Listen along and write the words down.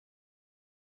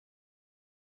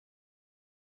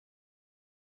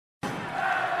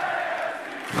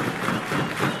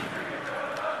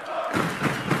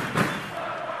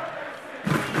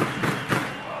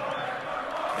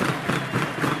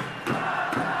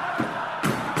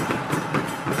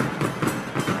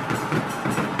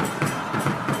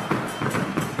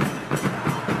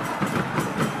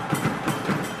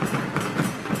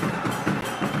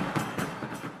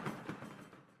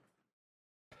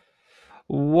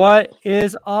What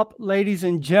is up, ladies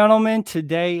and gentlemen?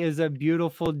 Today is a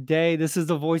beautiful day. This is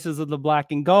the Voices of the Black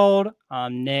and Gold.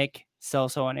 I'm Nick,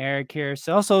 Celso, and Eric here.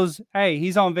 Celso's, hey,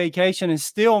 he's on vacation and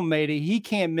still made it. He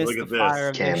can't miss Look the at this. fire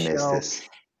of Can't this miss show. this.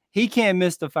 He can't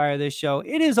miss the fire of this show.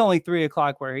 It is only 3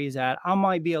 o'clock where he's at. I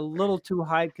might be a little too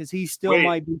hyped because he still Wait.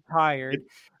 might be tired.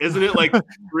 Isn't it like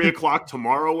 3 o'clock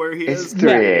tomorrow where he It's is? 3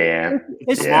 Yeah. a.m.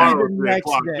 It's Tomorrow three is the 3 next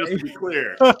o'clock, day. just to be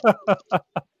clear.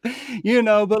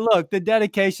 But look, the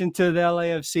dedication to the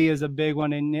LAFC is a big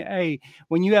one. And hey,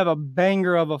 when you have a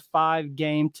banger of a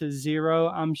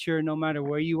 5-0, I'm sure no matter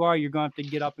where you are, you're going to have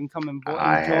to get up and come and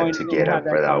I had to join get and up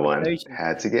have for that that one. conversation.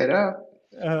 Had to get up.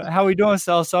 How we doing,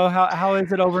 Celso? How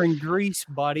is it over in Greece,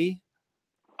 buddy?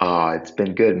 Oh, it's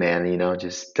been good, man.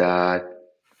 Just don't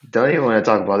even want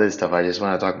to talk about this stuff. I just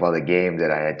want to talk about the game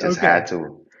that I just Okay. had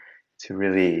to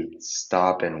really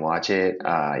stop and watch it.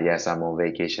 Yes, I'm on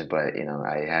vacation, but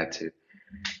I had to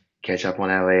catch up on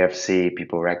LAFC.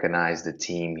 People recognize the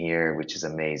team here, which is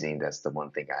amazing. That's the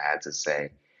one thing I had to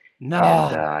say. No.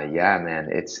 And yeah, man,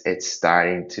 it's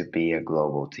starting to be a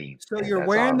global team, So and you're that's all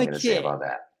wearing I'm the gonna say kit. about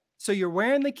that. So you're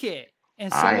wearing the kit,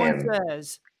 and I someone am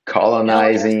says LAFC.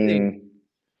 colonizing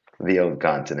the old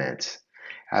continent.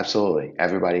 Absolutely.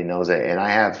 Everybody knows it. And I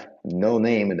have no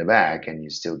name in the back, and you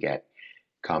still get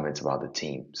comments about the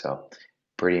team. So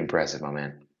pretty impressive, my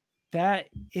man. That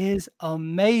is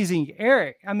amazing,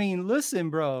 Eric. I mean, listen,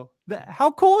 bro.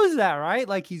 How cool is that, right?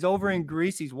 Like he's over in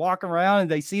Greece, he's walking around, and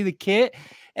they see the kit,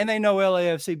 and they know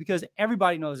LAFC because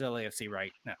everybody knows LAFC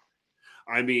right now.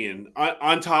 I mean,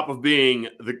 on top of being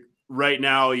right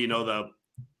now, the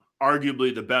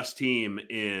arguably the best team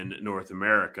in North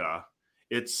America.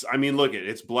 It's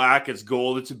black, it's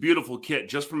gold, it's a beautiful kit.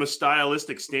 Just from a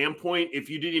stylistic standpoint, if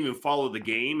you didn't even follow the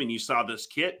game and you saw this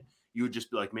kit, you would just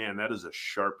be like, man, that is a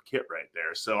sharp kit right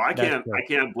there. So I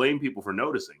can't blame people for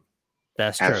noticing.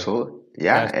 That's true. Absolutely.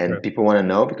 Yeah. That's and true. people want to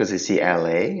know because they see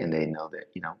LA and they know that,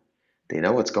 they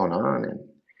know what's going on. And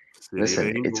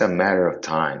listen, it's a matter of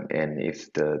time. And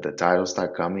if the titles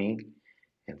start coming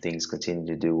and things continue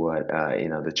to do what,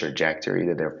 the trajectory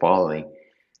that they're following,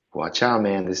 watch out,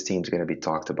 man. This team's going to be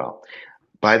talked about.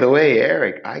 By the way,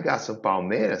 Eric, I got some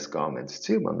Palmeiras comments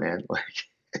too, my man. Like,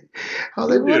 I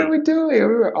was like, what are we doing? We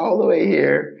were all the way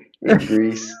here in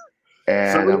Greece.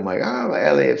 And I'm like, oh,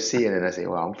 LAFC. And then I say,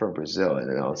 well, I'm from Brazil. And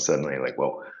then all of a sudden, they're like,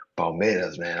 well,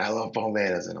 Palmeiras, man. I love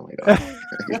Palmeiras. And I'm like, oh,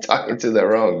 you're talking to the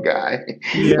wrong guy.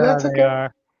 Yeah, that's okay. they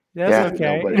are. That's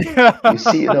okay. But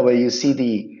you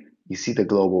see the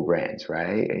global brands,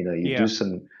 right? You do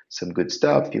some good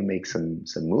stuff, you make some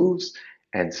moves,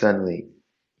 and suddenly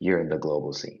you're in the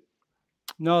global scene.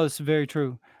 No, this is very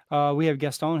true. We have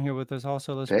Gaston here with us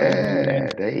also. Let's bring him Yeah,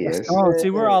 in. there he is. Gaston, see,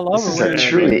 we're all over. This is We're a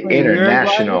truly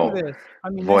international look at this.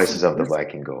 Voices of the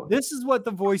Black and Gold. This is what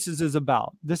the Voices is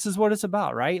about. This is what it's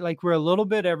about, right? Like we're a little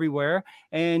bit everywhere,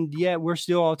 and yet we're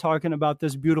still all talking about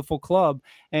this beautiful club.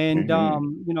 And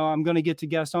I'm going to get to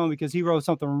Gaston because he wrote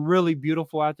something really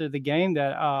beautiful after the game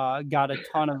that got a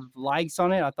ton of likes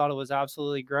on it. I thought it was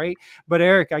absolutely great. But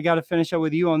Eric, I got to finish up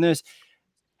with you on this.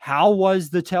 How was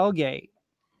the tailgate?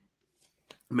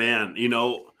 Man,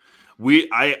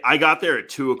 I got there at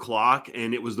 2:00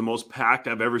 and it was the most packed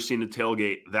I've ever seen a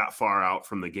tailgate that far out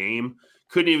from the game.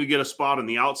 Couldn't even get a spot on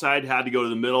the outside, had to go to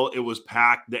the middle. It was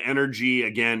packed. The energy,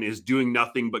 again, is doing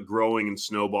nothing but growing and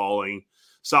snowballing.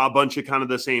 Saw a bunch of kind of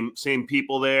the same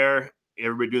people there.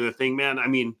 Everybody doing their thing, man. I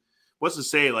mean, what's to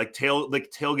say? Like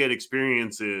tailgate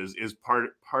experience is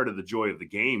part of the joy of the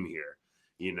game here.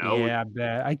 Yeah, I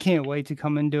bet. I can't wait to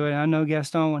come and do it. I know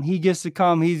Gaston, when he gets to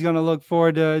come, he's going to look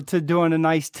forward to doing a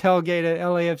nice tailgate at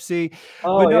LAFC.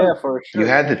 Oh, yeah, for sure. You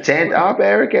had the tent up,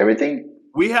 Eric, everything?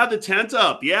 We had the tent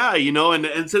up, yeah,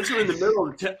 and since we're in the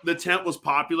middle, the tent was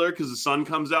popular because the sun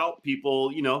comes out. People,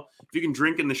 if you can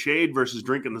drink in the shade versus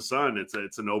drink in the sun,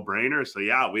 it's a no-brainer. So,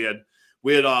 yeah, we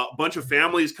had a bunch of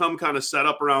families come kind of set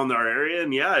up around our area,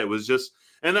 and, yeah, it was just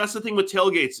 – and that's the thing with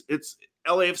tailgates. It's –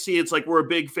 LAFC, it's like we're a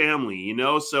big family,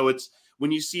 so it's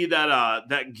when you see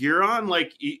that gear on,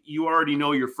 like you already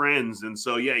know your friends, and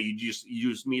so yeah, you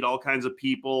just meet all kinds of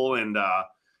people, and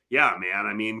yeah, man,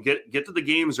 I mean, get to the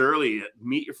games early,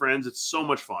 meet your friends, it's so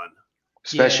much fun,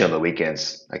 especially on the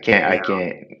weekends. I can't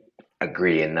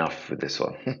agree enough with this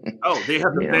one. Oh, they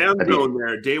have the band zone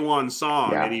there, Day One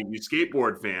Song, and you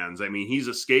skateboard fans. I mean, he's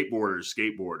a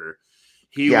skateboarder.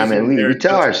 We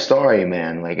tell our story,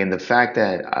 man. Like, and the fact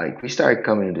that we started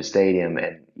coming to the stadium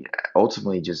and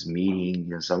ultimately just meeting,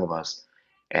 some of us,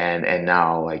 and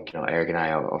now, Eric and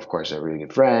I, of course, are really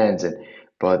good friends.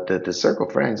 But the circle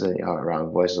of friends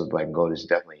around Voices of Black and Gold is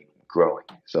definitely growing.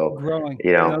 So, Growing,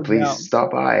 you know, no doubt. please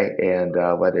stop by, and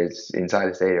whether it's inside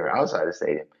the stadium or outside the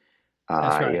stadium,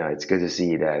 That's you right. know, it's good to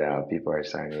see that people are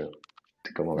starting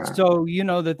to come around. So, you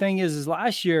know, the thing is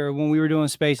last year when we were doing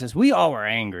spaces, we all were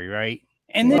angry, right?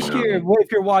 And this year,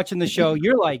 if you're watching the show,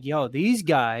 you're like, yo, these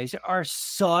guys are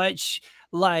such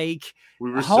like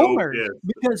We were so homers pissed.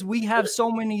 because we have so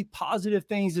many positive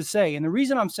things to say. And the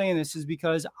reason I'm saying this is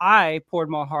because I poured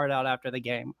my heart out after the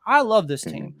game. I love this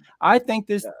team. I think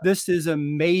this is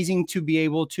amazing to be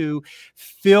able to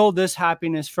feel this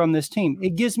happiness from this team.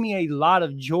 It gives me a lot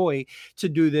of joy to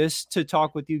do this, to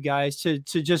talk with you guys, to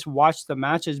just watch the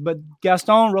matches. But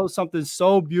Gaston wrote something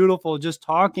so beautiful just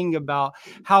talking about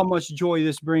how much joy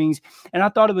this brings. And I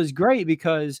thought it was great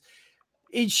because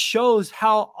it shows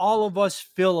how all of us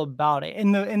feel about it.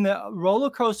 And the roller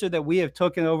coaster that we have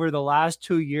taken over the last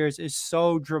 2 years is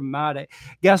so dramatic.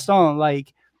 Gaston,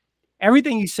 like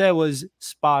everything you said was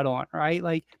spot on, right?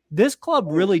 Like this club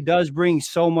really does bring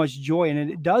so much joy, and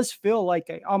it does feel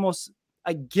like almost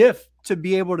a gift to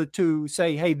be able to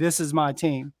say, hey, this is my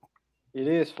team. It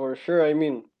is for sure. I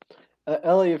mean,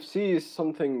 LAFC is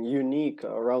something unique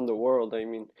around the world. I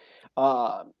mean,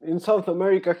 in South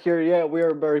America here, yeah, we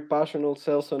are very passionate.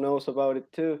 Celso knows about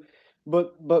it too.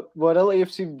 But what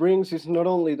LAFC brings is not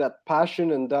only that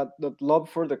passion and that love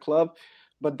for the club,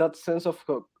 but that sense of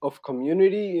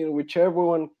community in which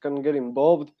everyone can get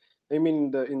involved. I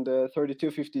mean, in the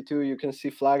 3252, you can see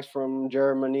flags from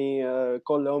Germany,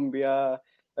 Colombia,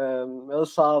 El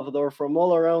Salvador, from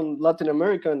all around Latin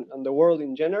America and the world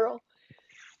in general.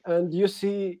 And you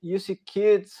see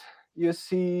kids, you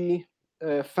see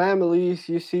families,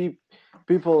 you see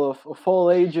people of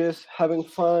all ages having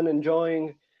fun,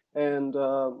 enjoying, and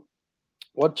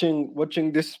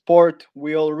watching this sport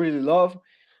we all really love.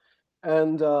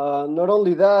 And not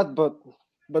only that, but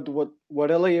what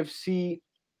LAFC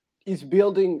is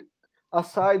building,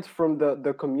 aside from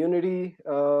the community,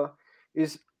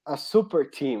 is a super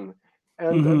team,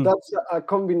 and that's a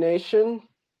combination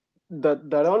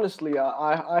that honestly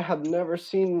I had never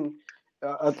seen,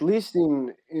 at least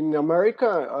in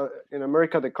America,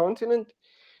 the continent,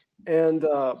 and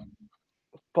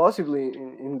possibly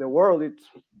in the world.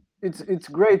 It's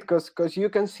great because you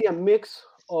can see a mix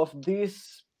of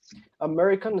this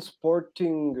American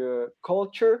sporting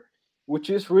culture, which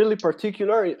is really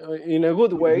particular in a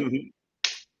good way,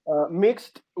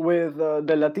 mixed with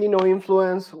the Latino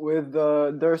influence. With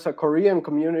there's a Korean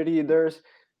community.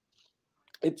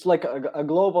 It's like a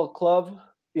global club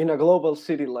in a global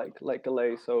city like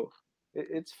LA. So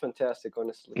it's fantastic,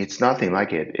 honestly. It's nothing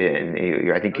like it.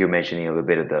 And I think you're mentioning a little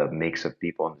bit of the mix of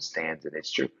people in the stands, and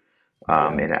it's true.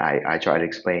 And I try to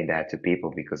explain that to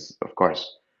people because, of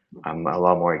course, I'm a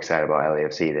lot more excited about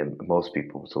LAFC than most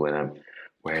people. So when I'm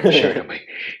wearing the shirt, I'm like,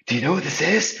 "Do you know what this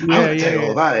is? I want to tell you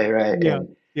all about it, right?"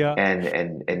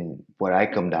 And what I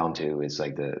come down to is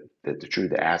like the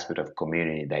aspect of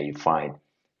community that you find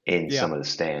in some of the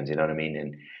stands. You know what I mean?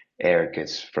 And Eric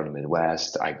is from the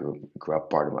Midwest. I grew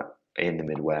up in the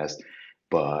Midwest,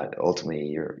 but ultimately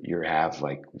you have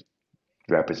like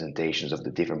representations of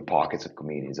the different pockets of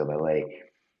communities of LA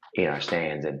in our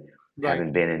stands. And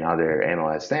having been in other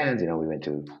MLS stands, you know, we went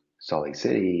to Salt Lake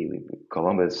City,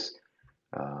 Columbus,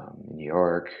 New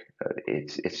York.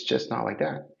 It's just not like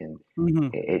that, and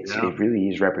it really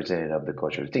is representative of the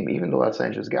culture of the team. Even the Los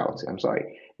Angeles Galaxy, I'm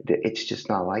sorry, it's just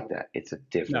not like that. It's a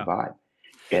different vibe,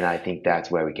 and I think that's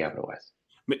where we capitalize.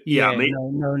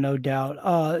 No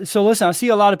doubt. So listen, I see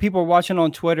a lot of people watching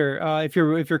on Twitter. If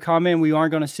you're commenting, we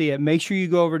aren't going to see it. Make sure you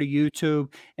go over to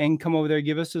YouTube and come over there,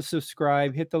 give us a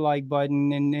subscribe, hit the like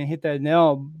button, and hit that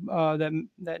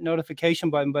that notification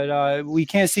button. But we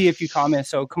can't see if you comment,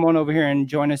 so come on over here and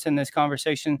join us in this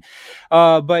conversation.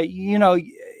 But you know,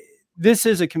 this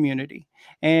is a community.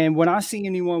 And when I see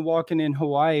anyone walking in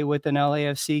Hawaii with an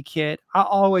LAFC kit, I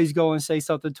always go and say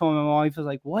something to him. And my wife is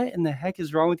like, what in the heck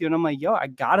is wrong with you? And I'm like, yo, I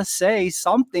got to say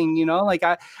something, you know, like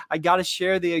I got to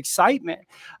share the excitement.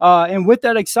 And with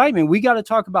that excitement, we got to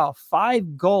talk about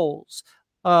 5 goals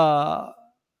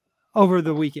over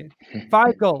the weekend.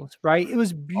 5 goals, right? It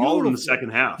was beautiful. All in the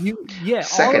second half.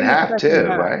 Second half too,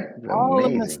 right? All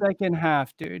in the second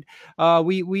half, dude.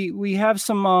 We have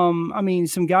some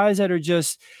some guys that are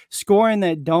just scoring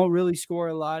that don't really score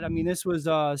a lot. I mean, this was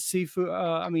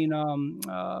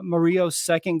Mario's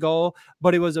second goal,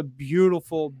 but it was a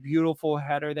beautiful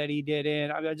header that he did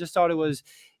in. I just thought it was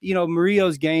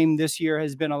Murillo's game this year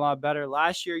has been a lot better.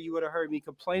 Last year, you would have heard me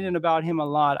complaining about him a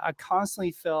lot. I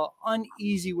constantly felt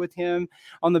uneasy with him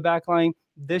on the back line.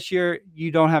 This year, you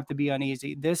don't have to be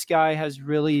uneasy. This guy has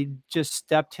really just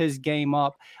stepped his game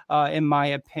up, in my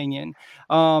opinion.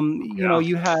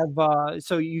 You have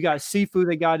so you got Sifu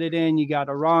that got it in. You got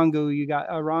Arango, you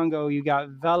got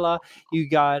Vela, you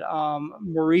got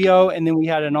Murillo, and then we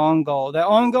had an on goal. The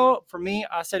on goal, for me,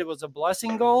 I said it was a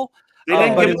blessing goal. They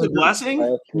didn't give it a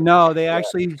blessing? No, they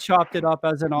actually chopped it up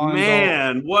as an on goal.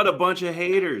 Man, what a bunch of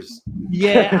haters.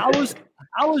 Yeah,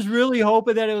 I was really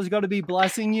hoping that it was going to be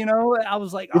blessing, I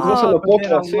was like,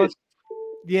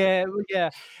 yeah.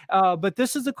 But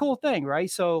this is a cool thing, right?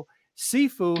 So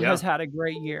Sifu has had a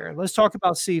great year. Let's talk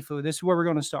about Sifu. This is where we're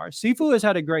going to start. Sifu has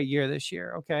had a great year this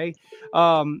year. Okay.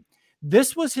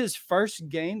 This was his first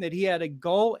game that he had a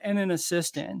goal and an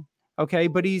assist in. Okay.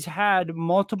 But he's had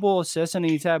multiple assists and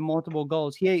he's had multiple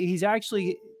goals. He's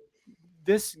actually,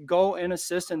 this goal and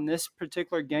assist in this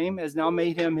particular game has now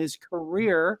made him his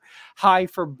career high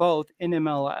for both in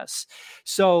MLS.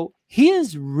 So he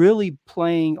is really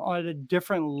playing on a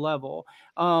different level.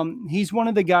 He's one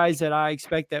of the guys that I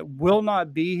expect that will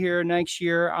not be here next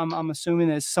year. I'm assuming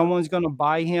that someone's going to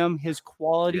buy him. His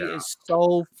quality is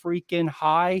so freaking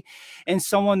high, and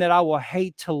someone that I will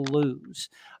hate to lose.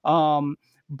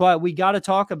 But we got to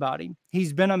talk about him.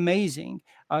 He's been amazing.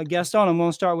 Gaston, I'm going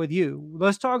to start with you.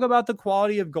 Let's talk about the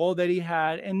quality of goal that he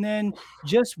had, and then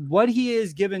just what he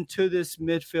is given to this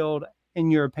midfield,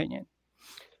 in your opinion.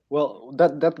 Well,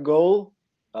 that goal,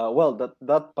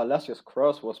 that Palacios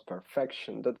cross was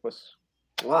perfection. That was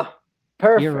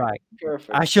perfect. You're right.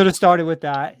 Perfect. I should have started with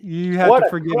that. You have to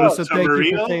forgive me. So thank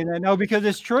you for saying that. No, because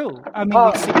it's true. I mean,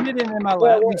 we've seen it in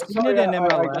MLS.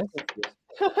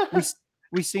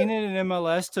 We've seen it in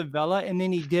MLS to Vela, and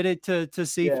then he did it to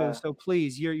Sifu. Yeah. So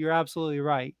please, you're absolutely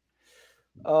right.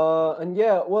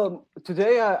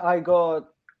 Today I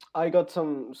got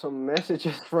some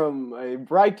messages from a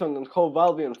Brighton and Hove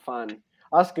Albion fan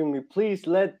asking me, please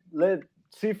let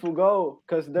Sifu go,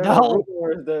 because there are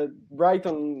rumors that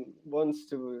Brighton wants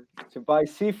to buy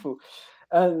Sifu.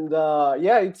 And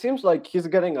it seems like he's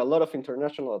getting a lot of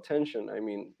international attention. I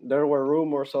mean, there were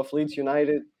rumors of Leeds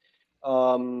United,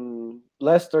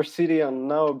 Leicester City, and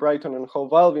now Brighton and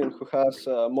Hove Albion, who has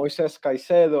Moises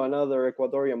Caicedo, another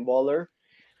Ecuadorian baller.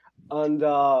 And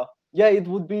it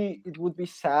would be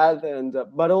sad, and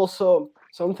but also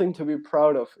something to be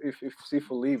proud of if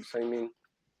Sifu leaves. I mean,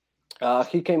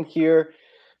 he came here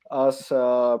as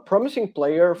a promising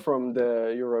player from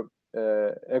the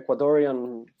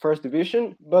Ecuadorian First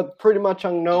Division, but pretty much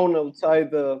unknown outside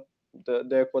the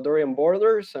Ecuadorian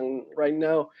borders. And right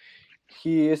now,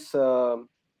 he's an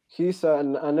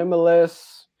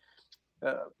MLS,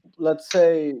 let's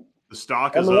say, the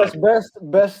stock MLS is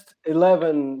best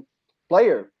 11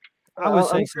 player. I'm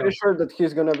pretty sure that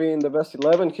he's gonna be in the best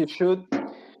 11. He should.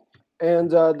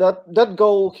 And that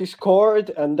goal he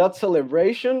scored and that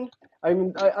celebration, I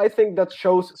mean, I think that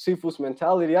shows Sifu's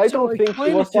mentality. I don't think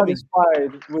he was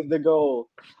satisfied with the goal.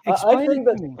 Explain it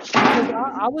to me, because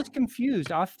I was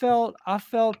confused. I felt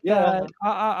that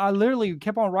I literally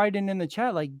kept on writing in the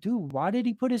chat like, dude, why did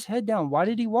he put his head down? Why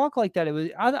did he walk like that?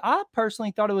 I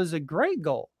personally thought it was a great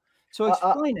goal. So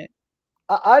explain it.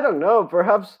 I don't know.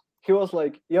 Perhaps he was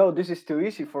like, yo, this is too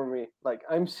easy for me. Like,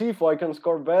 I'm Sifu, I can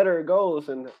score better goals,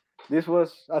 and this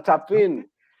was a tap in.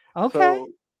 Okay. So,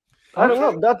 I don't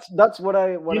know. That's what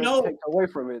I take away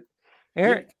from it.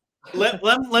 Eric,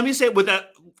 let me say with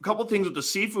that couple things with the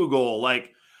Sifu goal.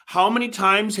 Like, how many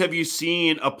times have you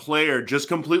seen a player just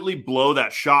completely blow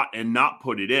that shot and not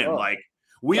put it in? Like,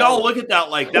 we all look at that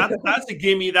like that's a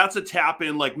gimme, that's a tap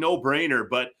in, like no brainer.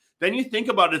 But then you think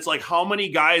about it, it's like how many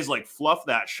guys like fluff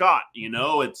that shot.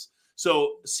 It's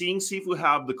so seeing Sifu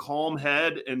have the calm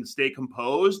head and stay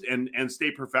composed and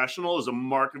stay professional is a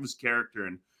mark of his character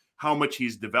and how much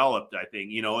he's developed. I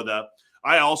think,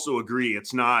 I also agree.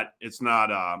 It's not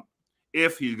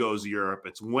if he goes to Europe,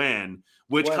 it's when,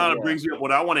 which kind of brings me up.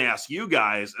 What I want to ask you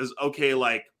guys is, okay,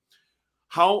 like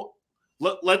how,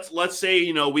 let's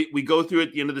say, we go through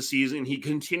at the end of the season, he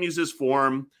continues his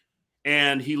form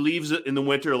and he leaves it in the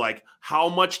winter. Like, how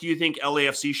much do you think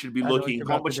LAFC should be looking?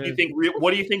 How much do you think, what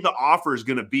do you think the offer is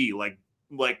going to be? Like,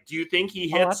 do you think he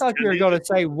hits? I thought you were going to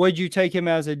say, would you take him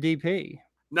as a DP?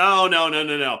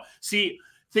 No. See,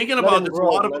 thinking about this,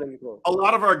 a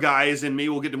lot of our guys, and maybe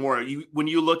we'll get to more. When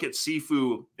you look at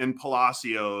Sifu and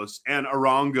Palacios and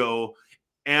Arango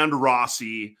and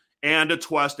Rossi and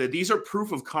Atuesta, these are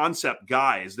proof of concept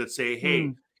guys that say,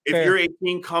 hey, if you're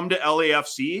 18, come to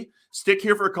LAFC, stick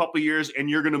here for a couple of years, and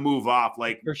you're going to move off.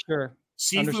 Like, for sure.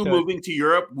 Sifu Understood. moving to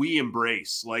Europe, we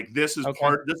embrace. Like this is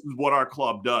this is what our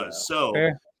club does. Yeah. So,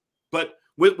 Fair. but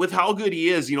with how good he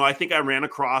is, I think I ran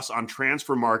across on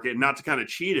Transfer Market, not to kind of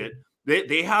cheat it,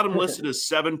 they had him listed as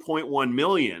 7.1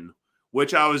 million,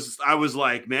 which I was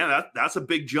like, man, that's a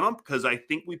big jump, because I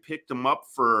think we picked him up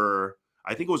for,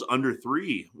 I think it was under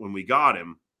 3 when we got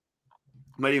him.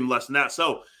 Might even less than that.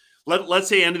 So let's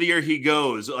say end of the year he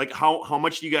goes. Like how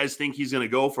much do you guys think he's going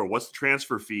to go for? What's the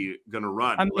transfer fee going to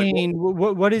run? I mean,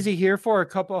 what is he here for? A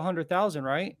couple $100,000,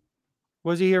 right?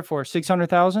 What is he here for?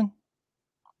 600,000?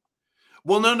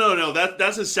 Well, no.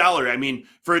 That's his salary. I mean,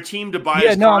 for a team to buy.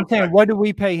 Yeah, no, I'm saying, what do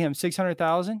we pay him?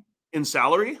 600,000 in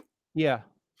salary? Yeah.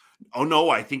 Oh no,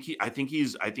 I think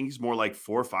he's more like 400,000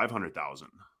 or 500,000.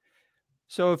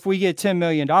 So if we get $10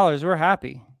 million, we're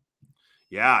happy.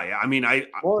 Yeah. I mean,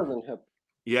 more than happy.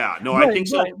 Yeah, no, I think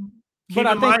so. But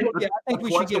I think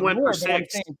we should get more. For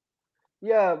 6.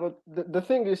 Yeah, but the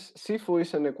thing is, Sifu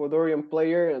is an Ecuadorian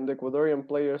player, and the Ecuadorian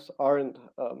players aren't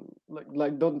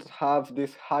like don't have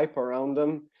this hype around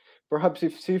them. Perhaps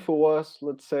if Sifu was,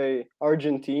 let's say,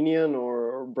 Argentinian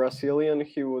or Brazilian,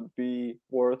 he would be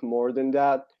worth more than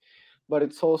that. But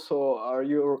it's also our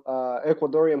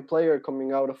Ecuadorian player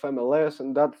coming out of MLS,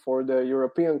 and that for the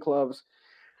European clubs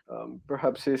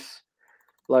perhaps is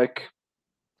like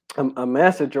a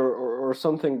message or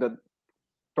something that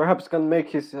perhaps can make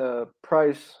his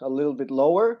price a little bit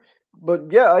lower. But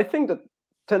yeah, I think that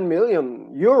 10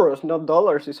 million euros, not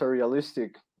dollars, is a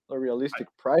realistic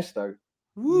price tag.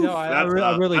 No, I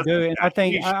really do. And I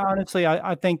think, honestly,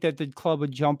 I think that the club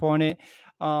would jump on it.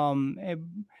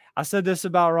 I said this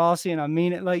about Rossi, and I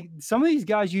mean it. Like, some of these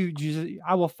guys,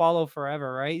 I will follow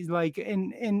forever, right? Like,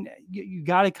 and you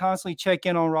got to constantly check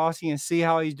in on Rossi and see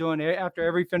how he's doing. After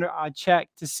every fender, I check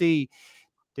to see,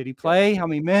 did he play? How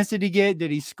many minutes did he get?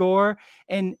 Did he score?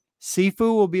 And Sifu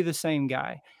will be the same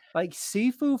guy. Like,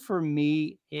 Sifu for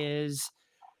me is,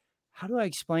 how do I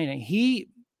explain it?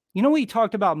 We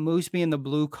talked about Moose being the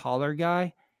blue collar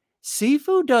guy.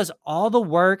 Sifu does all the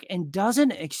work and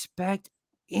doesn't expect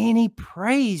any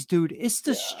praise, dude. It's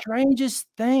the strangest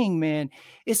thing, man.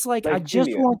 It's like, I just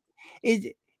want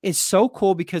it. It's so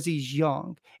cool because he's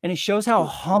young, and it shows how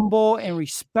humble and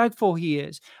respectful he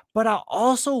is. But I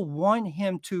also want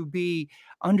him to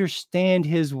understand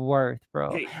his worth,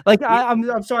 bro. Hey, like,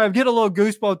 I'm sorry, I'm getting a little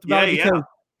goosebumps about it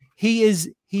because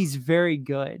he's very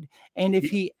good. And if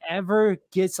he ever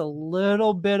gets a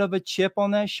little bit of a chip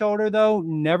on that shoulder, though,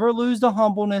 never lose the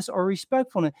humbleness or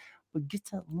respectfulness, but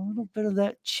gets a little bit of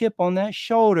that chip on that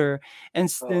shoulder and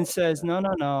then says,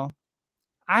 no,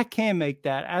 I can make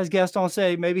that. As Gaston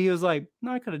said, maybe he was like,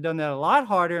 no, I could have done that a lot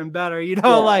harder and better.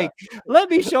 Like, let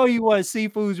me show you what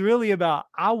Sifu's really about.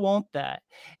 I want that.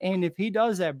 And if he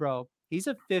does that, bro, he's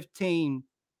a 15,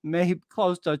 maybe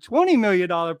close to $20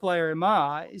 million player in my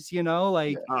eyes,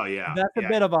 like, that's a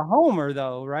bit of a homer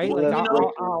though, right? Well, like,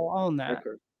 I'll own that.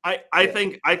 I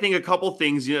think a couple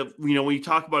things, when you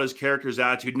talk about his character's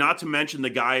attitude, not to mention the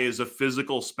guy is a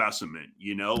physical specimen,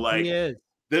 like, he is.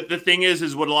 The thing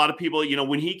is what a lot of people,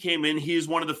 when he came in, he's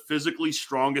one of the physically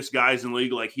strongest guys in the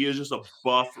league. Like, he is just a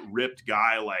buff, ripped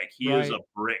guy. Like, he is a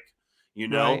brick,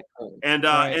 Right. And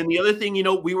and the other thing,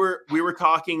 we were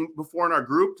talking before in our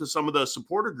group to some of the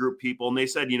supporter group people, and they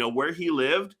said, where he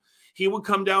lived, he would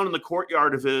come down in the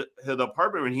courtyard of his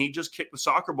apartment and he just kicked the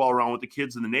soccer ball around with the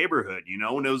kids in the neighborhood,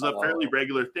 and it was a fairly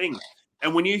regular thing.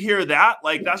 And when you hear that,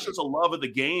 like, that's just a love of the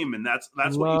game, and that's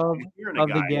what you hear in a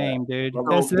guy. Love the game, dude.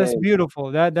 That's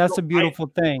beautiful. That's a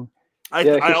beautiful thing.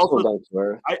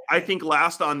 I think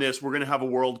last on this, we're gonna have a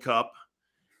World Cup.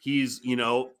 He's,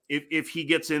 if he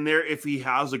gets in there, if he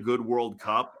has a good World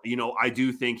Cup, I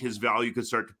do think his value could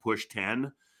start to push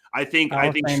 10. I think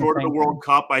short of the World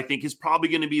Cup, I think is probably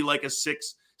going to be like a $6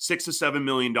 to $7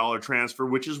 million transfer,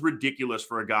 which is ridiculous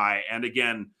for a guy. And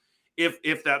again,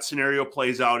 if that scenario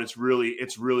plays out, it's really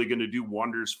going to do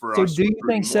wonders for us. So do you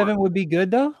think 7 would be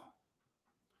good though?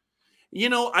 You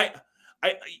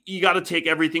got to take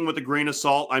everything with a grain of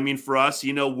salt. I mean, for us,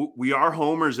 we are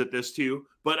homers at this too.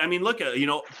 But I mean, look at,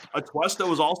 Atuesta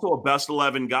was also a best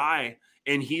 11 guy.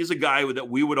 And he's a guy that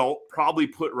we would all probably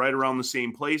put right around the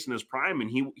same place in his prime. And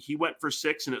he went for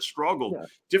 6 and it struggled. Yeah.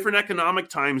 Different economic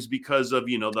times because of,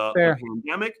 the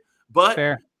pandemic. But,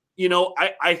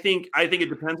 I think it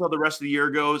depends how the rest of the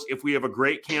year goes. If we have a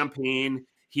great campaign,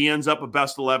 he ends up a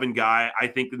best 11 guy. I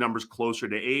think the number's closer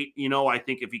to 8. I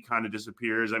think if he kind of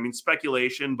disappears, I mean,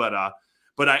 speculation, but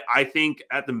I think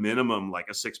at the minimum, like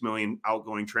a $6 million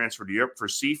outgoing transfer to Europe for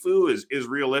Sifu is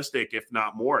realistic, if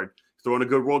not more. Throwing a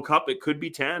good World Cup, it could be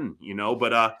 10,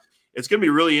 but it's going to be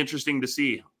really interesting to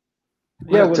see.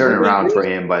 What a turnaround for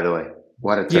him, by the way.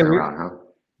 What a turnaround, huh?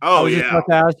 Oh, I was yeah. just about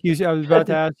to ask you. I was about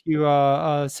to ask you,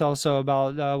 Celso,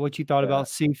 about what you thought about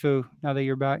Sifu. Now that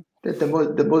you're back,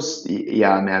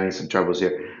 Yeah, I'm having some troubles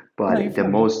here, no, you're but the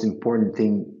fine. most important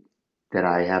thing that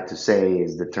I have to say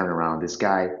is the turnaround. This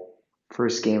guy,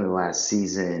 first game of the last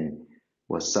season,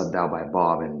 was subbed out by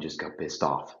Bob and just got pissed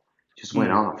off, just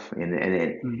went Mm, off, and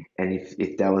mm, and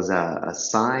if that was a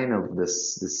sign of the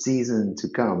season to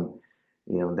come,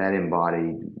 that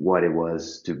embodied what it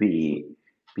was to be,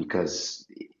 because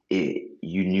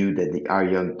you knew that our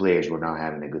young players were not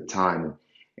having a good time,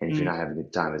 and if you're mm, not having a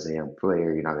good time as a young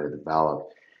player, you're not going to develop.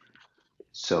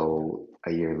 So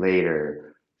a year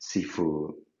later,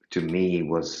 Sifu to me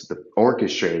was the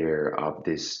orchestrator of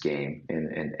this game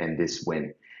and this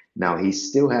win. Now he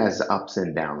still has ups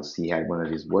and downs. He had one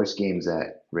of his worst games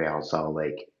at Real Salt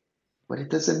Lake, but it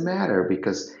doesn't matter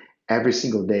because every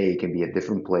single day it can be a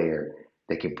different player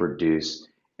that can produce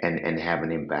and have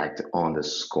an impact on the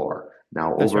score.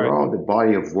 Now, that's right. overall, the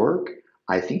body of work,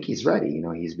 I think he's ready.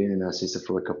 He's been in our system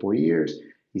for a couple of years.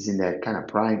 He's in that kind of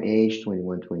prime age,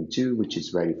 21, 22, which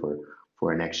is ready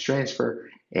for a next transfer.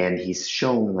 And he's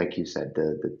shown, like you said,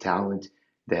 the talent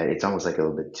that it's almost like a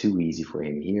little bit too easy for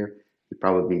him here. He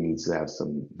probably needs to have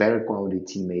some better quality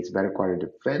teammates, better quality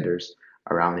defenders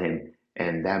around him,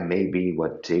 and that may be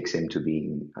what takes him to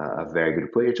being a very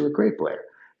good player to a great player.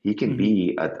 He can Mm-hmm.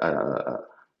 be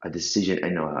a decision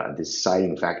and a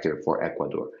deciding factor for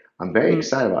Ecuador. I'm very Mm,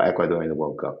 excited about Ecuador in the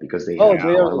World Cup because they Oh, have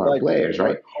they Yeah. a are lot of like the players,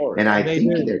 right? dark And horse. I they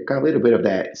think do. they're kind of a little bit of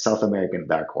that South American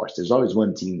dark horse. There's always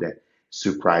one team that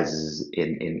surprises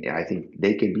in I think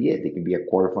they can be it. They can be a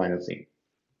quarterfinal team.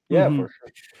 Yeah, Mm-hmm. for sure.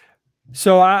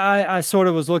 So I sort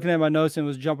of was looking at my notes and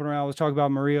was jumping around. I was talking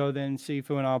about Murillo, then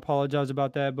Sifu, and I apologize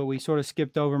about that. But we sort of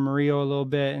skipped over Murillo a little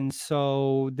bit, and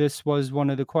so this was one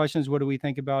of the questions: what do we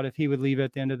think about if he would leave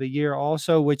at the end of the year?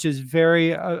 Also, which is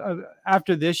very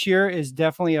after this year is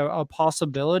definitely a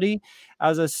possibility.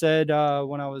 As I said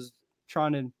when I was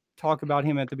trying to talk about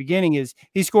him at the beginning, is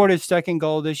he scored his second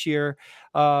goal this year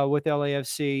with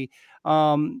LAFC,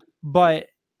 but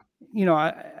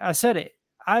I said it.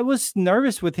 I was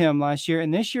nervous with him last year,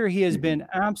 and this year he has been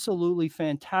Hmm. absolutely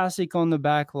fantastic on the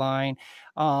back line.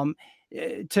 Um,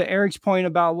 to Eric's point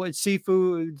about what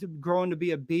Sifu growing to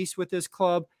be a beast with this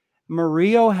club,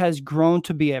 Murillo has grown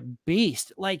to be a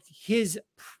beast. Like his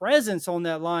presence on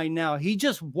that line now, he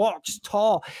just walks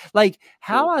tall. Like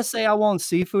how I say I want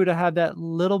Sifu to have that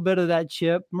little bit of that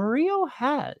chip, Murillo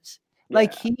has.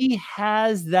 Like Yeah. he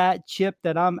has that chip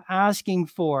that I'm asking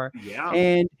for. Yeah.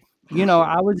 And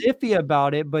I was iffy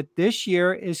about it, but this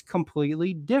year is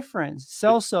completely different.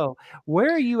 Celso, where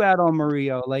are you at on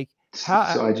Murillo? Like how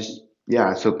So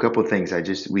so a couple of things.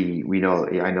 We know,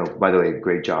 yeah, I know, by the way,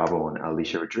 great job on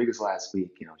Alicia Rodriguez last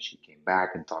week. She came back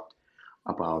and talked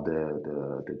about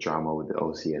the drama with the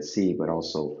OCSC, but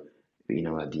also,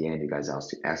 at the end, you guys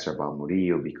asked her about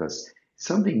Murillo because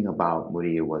something about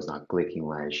Murillo was not clicking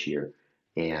last year.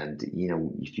 And,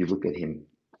 if you look at him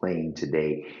playing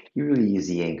today, he really is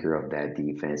the anchor of that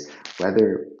defense.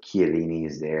 Whether Chiellini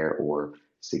is there or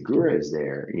Segura is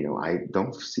there, I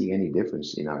don't see any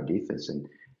difference in our defense. And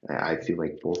I feel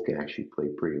like both can actually play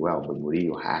pretty well, but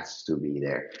Murillo has to be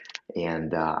there.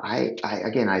 And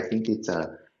again, I think it's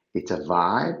a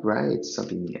vibe, right? It's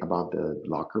something about the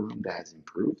locker room that has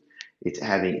improved. It's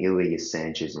having Elias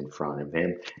Sanchez in front of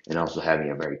him and also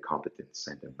having a very competent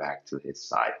center back to his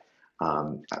side.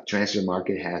 Transfer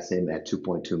market has him at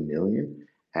 2.2 million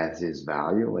as his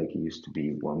value, like he used to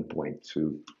be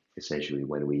 1.2 essentially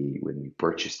when we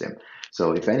purchased him.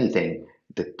 So if anything,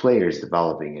 the player is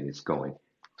developing and it's going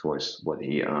towards what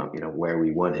he where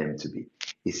we want him to be.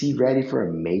 Is he ready for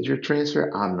a major transfer?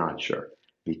 I'm not sure okay.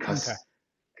 because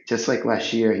just like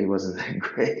last year, he wasn't that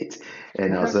great,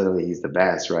 and now Okay. suddenly he's the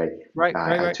best, right? Right,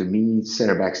 right, right. To me,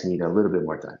 center backs need a little bit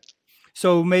more time.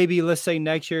 So maybe let's say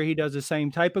next year he does the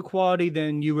same type of quality,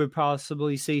 then you would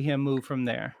possibly see him move from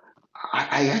there.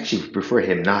 I actually prefer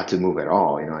him not to move at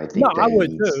all. No, I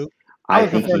would too. I I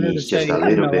would think prefer he him to needs stay just a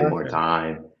little bit more MLSer.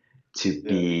 time to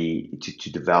Yeah.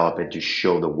 to develop and to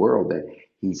show the world that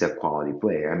he's a quality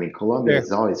player. I mean, Colombia Fair.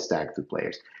 is always stacked with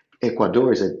players.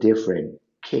 Ecuador is a different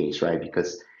case, right?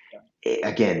 Because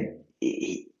again,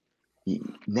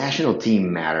 national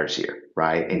team matters here,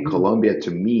 right? And Mhm, Colombia,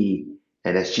 to me,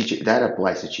 and that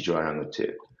applies to Chicho Arango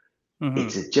too. mhm.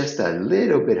 It's just a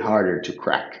little bit harder to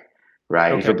crack,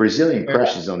 right? If Okay. a Brazilian Fair.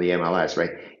 crushes on the MLS,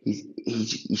 right,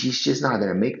 he's just not going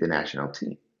to make the national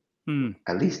team, Hmm.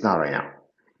 at least not right now.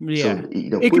 Yeah. So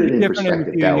It put could it be in different in a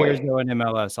perspective few that years way. though in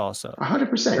MLS also. For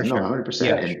 100%, no, sure. 100%,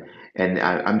 Yeah. Yeah, sure. and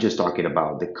I'm just talking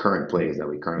about the current players that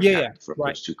we currently Yeah, yeah. have from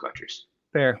Right. those two countries.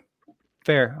 Fair.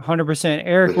 Fair. 100%.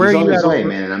 Eric, But where he's are on you his at way, on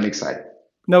man, and I'm excited.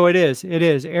 No, it is. It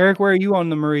is. Eric, where are you on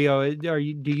the Murillo? Do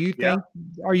you Yeah. think,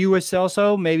 are you with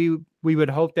Celso? Maybe we would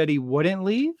hope that he wouldn't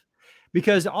leave,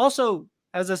 because also,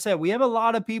 as I said, we have a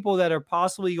lot of people that are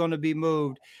possibly going to be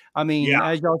moved. I mean, Yeah.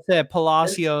 as y'all said,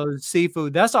 Palacios,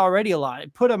 Seafood, that's already a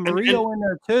lot. Put a Murillo in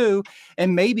there too.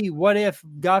 And maybe what if,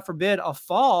 God forbid, a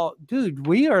fall, dude,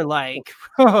 we are like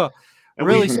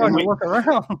really starting to look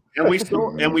around.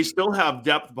 And we still have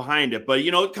depth behind it. But,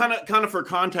 you know, kind of for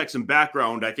context and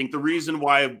background, I think the reason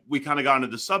why we kind of got into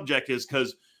the subject is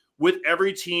because with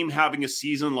every team having a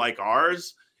season like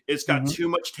ours, it's got too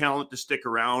much talent to stick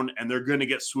around, and they're going to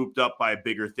get swooped up by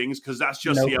bigger things because that's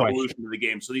just the evolution of the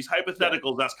game. So these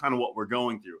hypotheticals, that's kind of what we're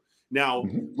going through. Now,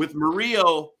 with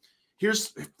Murillo,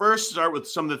 here's first start with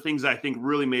some of the things I think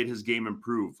really made his game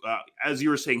improve. As you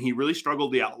were saying, he really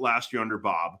struggled last year under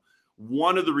Bob.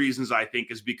 One of the reasons I think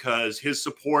is because his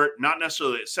support, not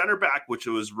necessarily at center back, which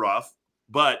was rough,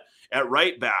 but at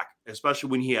right back, especially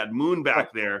when he had Moon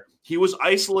back there, he was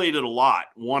isolated a lot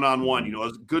one-on-one. You know,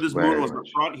 as good as Moon was in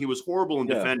front, he was horrible in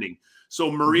defending.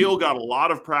 So Murillo got a lot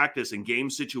of practice in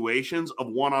game situations of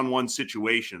one-on-one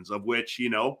situations, of which, you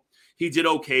know, he did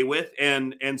okay with,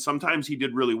 and sometimes he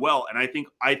did really well. And I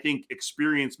think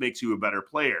experience makes you a better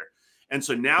player. And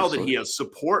so now that he has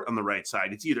support on the right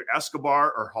side, it's either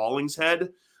Escobar or Hollingshead.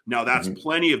 Now that's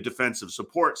plenty of defensive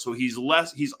support. So he's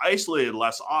isolated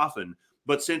less often.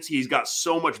 But since he's got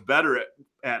so much better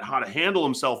at how to handle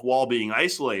himself while being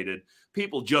isolated,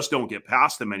 people just don't get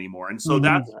past him anymore. And so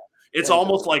it's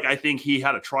almost like I think he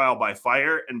had a trial by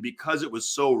fire. And because it was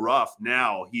so rough,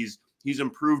 now he's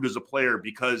improved as a player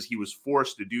because he was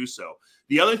forced to do so.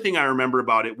 The other thing I remember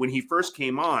about it, when he first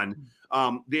came on,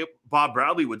 Bob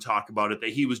Bradley would talk about it,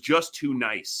 that he was just too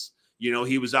nice. You know,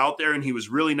 he was out there and he was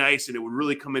really nice, and it would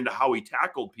really come into how he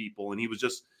tackled people, and he was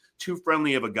just too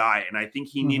friendly of a guy. And I think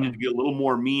he needed to be a little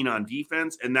more mean on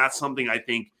defense, and that's something I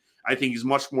think he's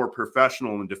much more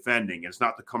professional in defending. It's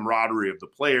not the camaraderie of the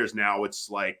players now. It's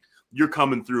like, you're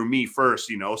coming through me first,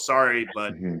 you know, sorry,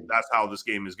 but that's how this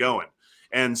game is going.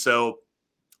 And so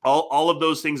all of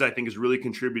those things I think is really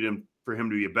contributing for him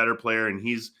to be a better player. And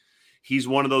he's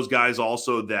one of those guys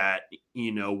also that,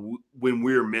 you know, when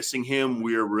we're missing him,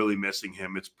 we're really missing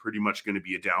him. It's pretty much going to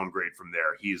be a downgrade from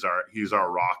there. He's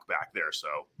our rock back there. So,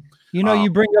 you know,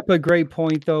 you bring up a great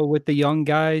point though with the young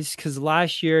guys, because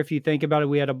last year, if you think about it,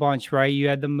 we had a bunch, right? You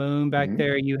had the Moon back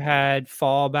there, you had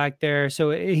Fall back there,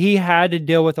 so he had to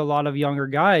deal with a lot of younger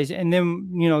guys. And then,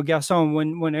 you know, Gaston,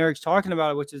 when Eric's talking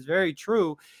about it, which is very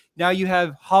true. Now you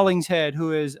have Hollingshead,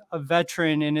 who is a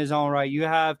veteran in his own right. You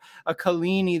have a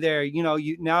Kalini there. You know,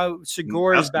 now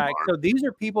Segura is back. So these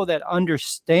are people that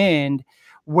understand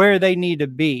where they need to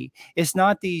be. It's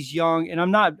not these young, and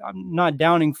I'm not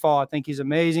downing Fall. I think he's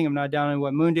amazing. I'm not downing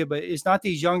what Moon did, but it's not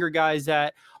these younger guys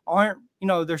that aren't, you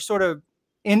know, they're sort of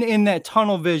in that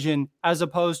tunnel vision, as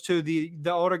opposed to the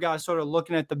older guys sort of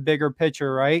looking at the bigger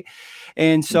picture, right?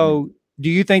 And so do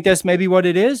you think that's maybe what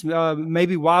it is?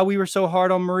 Maybe why we were so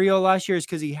hard on Murillo last year is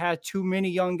because he had too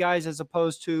many young guys, as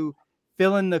opposed to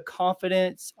feeling the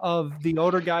confidence of the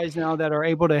older guys now that are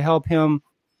able to help him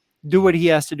do what he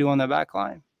has to do on the back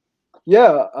line.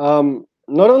 Yeah,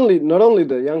 not only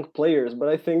the young players, but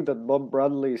I think that Bob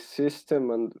Bradley's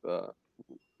system and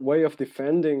way of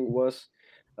defending was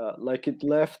like it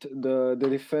left the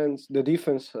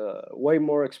defense way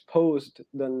more exposed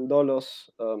than Dolo's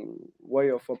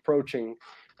way of approaching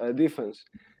defense.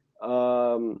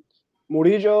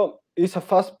 Murillo is a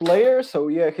fast player, so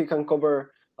yeah, he can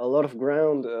cover a lot of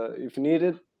ground if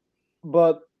needed,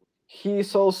 but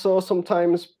he's also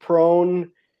sometimes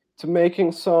prone to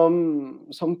making some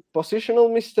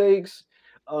positional mistakes,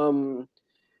 and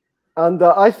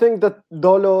I think that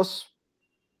Dolo's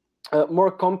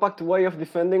more compact way of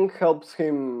defending helps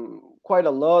him quite a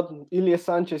lot. Ilie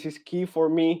Sanchez is key for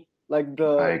me. Like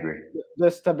I agree. The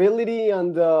stability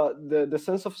and the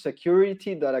sense of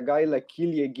security that a guy like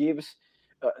Ilie gives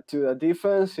to the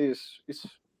defense is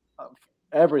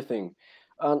everything.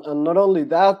 And not only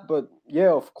that, but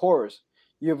yeah, of course,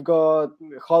 you've got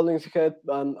Hollingshead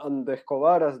and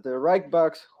Escobar as the right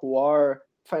backs, who are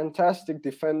fantastic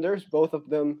defenders, both of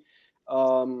them.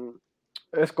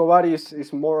 Escobar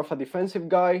is more of a defensive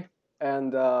guy,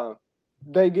 and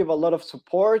they give a lot of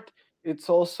support. It's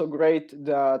also great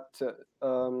that,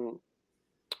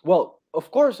 well,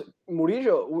 of course,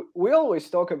 Murillo, we always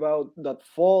talk about that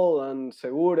Fall and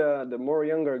Segura, the more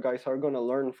younger guys, are going to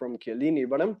learn from Chiellini,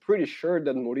 but I'm pretty sure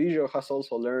that Murillo has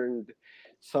also learned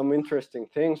some interesting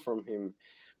things from him.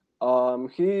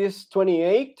 He is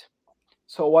 28,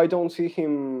 so I don't see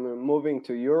him moving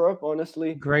to Europe,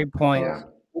 honestly. Great point. Yeah.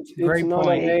 It's not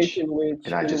an age in which...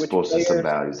 And I just posted some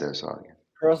values there, so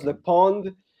across the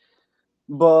pond.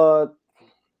 But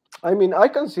I mean, I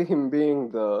can see him being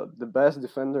the best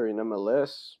defender in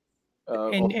MLS.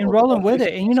 And rolling with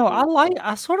it. And you know,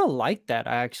 I sort of like that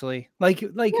actually. Like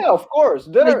yeah, of course.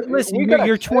 Listen,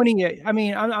 you're 28. I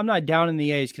mean, I'm not down in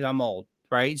the age because I'm old,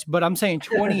 right? But I'm saying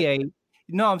 28.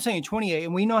 No, I'm saying 28,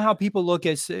 and we know how people look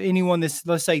at anyone that's,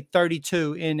 let's say,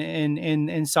 32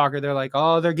 in soccer. They're like,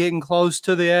 oh, they're getting close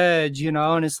to the edge, you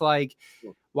know, and it's like,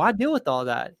 why deal with all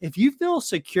that? If you feel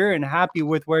secure and happy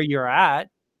with where you're at,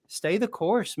 stay the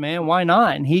course, man. Why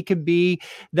not? And he could be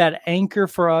that anchor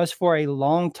for us for a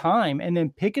long time. And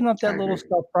then picking up that little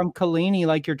stuff from Chiellini,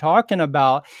 like you're talking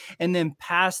about, and then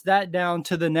pass that down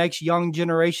to the next young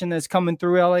generation that's coming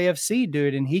through LAFC,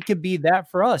 dude. And he could be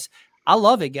that for us. I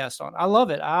love it, Gaston. I love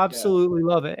it. I absolutely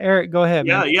love it. Eric, go ahead,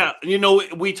 man. Yeah. You know,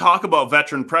 we talk about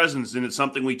veteran presence, and it's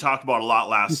something we talked about a lot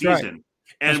last season.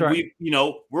 Right. And we, you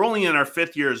know, we're only in our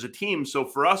 5th year as a team. So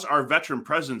for us, our veteran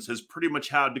presence has pretty much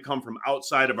had to come from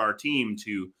outside of our team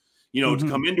to, you know, to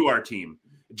come into our team.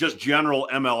 Just general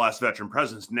MLS veteran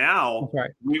presence. Now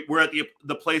we're at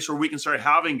the place where we can start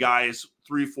having guys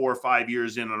 3, 4, 5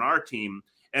 years in on our team.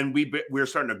 And we're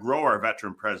starting to grow our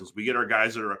veteran presence. We get our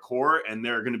guys that are a core, and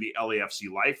they're going to be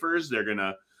LAFC lifers. They're going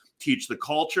to teach the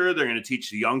culture. They're going to teach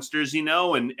the youngsters, you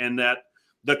know, and that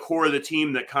the core of the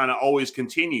team that kind of always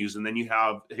continues. And then you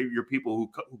have your people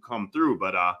who come through.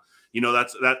 But, you know,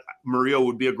 that Murillo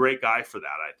would be a great guy for that,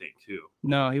 I think, too.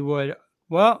 No, he would.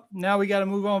 Well, now we got to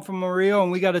move on from Murillo,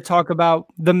 and we got to talk about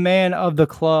the man of the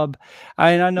club.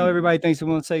 And I know everybody thinks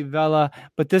we won't say Vela,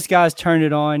 but this guy's turned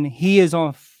it on. He is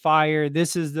on fire.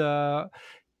 This is the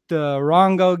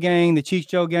Arango gang, the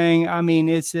Chicho gang. I mean,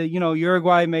 it's, you know,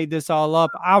 Uruguay made this all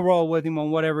up. I roll with him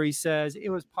on whatever he says. It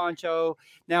was Pancho.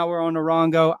 Now we're on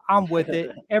Arango. I'm with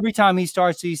it. Every time he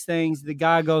starts these things, the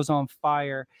guy goes on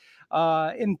fire.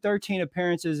 In 13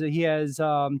 appearances, he has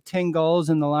 10 goals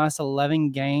in the last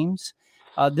 11 games.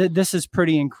 This is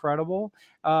pretty incredible.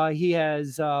 He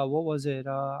has, what was it?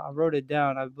 I wrote it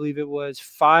down. I believe it was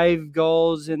 5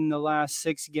 goals in the last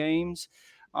 6 games.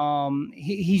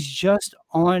 He's just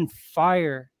on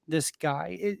fire, this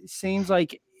guy. It seems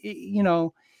like, you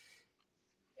know,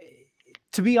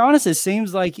 to be honest, it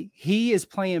seems like he is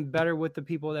playing better with the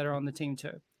people that are on the team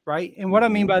too, right? And what I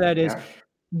mean by that is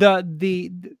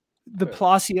the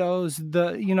Palacios,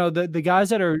 the guys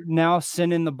that are now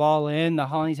sending the ball in, the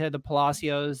Hollingshead, the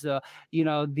Palacios, the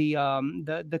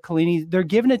Chiellini, they're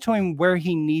giving it to him where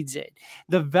he needs it.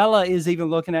 The Vela is even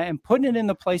looking at and putting it in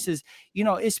the places, you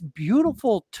know, it's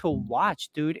beautiful to watch,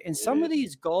 dude. And some of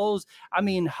these goals, I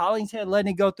mean, Hollingshead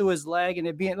letting it go through his leg and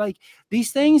it being like,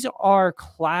 these things are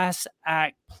class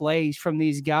act plays from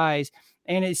these guys.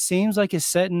 And it seems like it's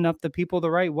setting up the people the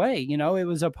right way. You know, it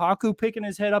was Apaku picking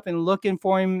his head up and looking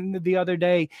for him the other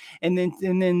day. And then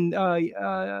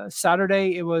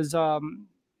Saturday, it was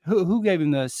who gave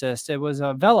him the assist? It was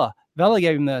Vela. Vela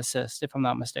gave him the assist, if I'm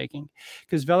not mistaken,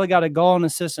 because Vela got a goal and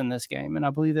assist in this game. And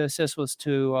I believe the assist was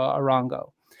to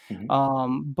Arango.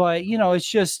 But, you know, it's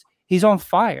just he's on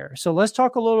fire. So let's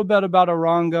talk a little bit about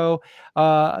Arango.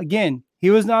 Again, he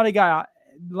was not a guy.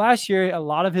 Last year, a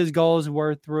lot of his goals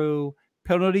were through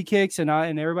penalty kicks, and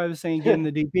everybody was saying, give him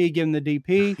the DP, give him the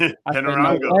DP. I said,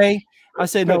 no way. I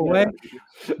said, no way.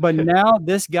 But now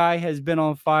this guy has been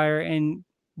on fire, and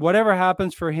whatever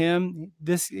happens for him,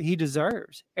 he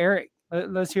deserves. Eric,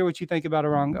 let's hear what you think about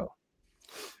Arango.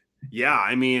 Yeah,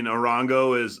 I mean,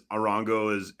 Arango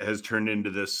has turned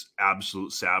into this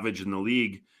absolute savage in the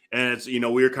league. And it's, you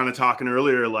know, we were kind of talking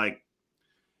earlier, like,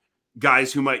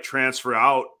 guys who might transfer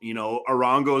out, you know,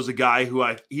 Arango is a guy who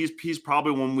he's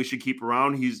probably one we should keep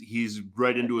around. He's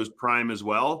right into his prime as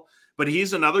well, but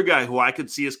he's another guy who I could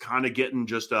see us kind of getting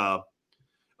just a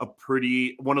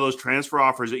pretty one of those transfer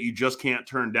offers that you just can't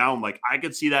turn down. Like I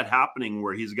could see that happening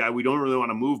where he's a guy we don't really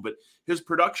want to move, but his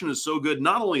production is so good.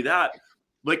 Not only that,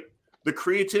 like the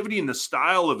creativity and the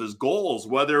style of his goals,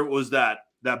 whether it was that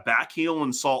back heel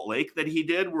in Salt Lake that he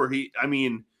did where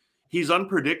he's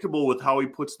unpredictable with how he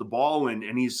puts the ball in,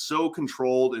 and he's so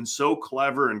controlled and so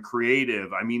clever and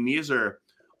creative. I mean, these are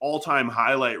all-time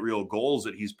highlight reel goals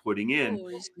that he's putting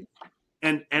in.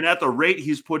 And at the rate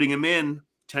he's putting them in,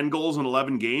 10 goals in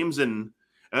 11 games, and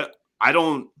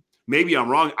maybe I'm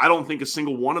wrong, I don't think a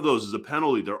single one of those is a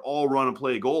penalty. They're all run and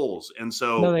play goals. And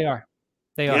so no, they are.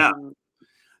 Yeah.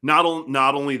 Not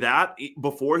only that,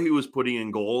 before he was putting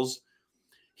in goals,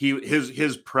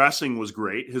 his pressing was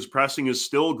great. His pressing is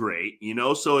still great, you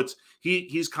know. So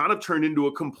he's kind of turned into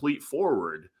a complete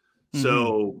forward.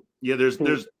 So yeah,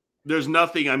 there's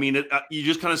nothing. I mean, you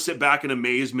just kind of sit back in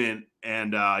amazement,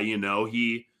 and you know,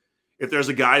 if there's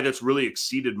a guy that's really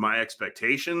exceeded my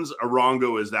expectations,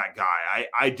 Arango is that guy.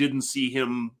 I didn't see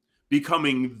him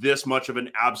becoming this much of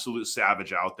an absolute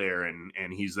savage out there, and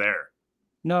he's there.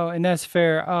 No, and that's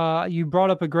fair. You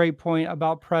brought up a great point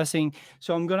about pressing.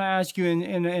 So I'm going to ask you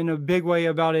in a big way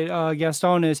about it,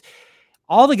 Gaston, is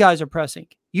all the guys are pressing.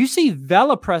 You see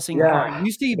Vela pressing hard.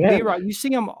 You see B-Rod. You see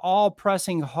them all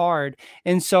pressing hard.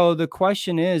 And so the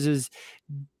question is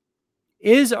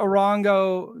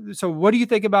Arango, so what do you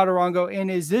think about Arango?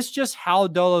 And is this just how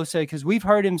Dolo said? Because we've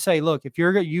heard him say, look, if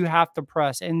you have to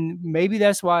press. And maybe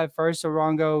that's why at first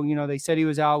Arango, they said he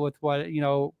was out with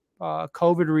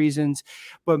COVID reasons,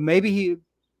 but maybe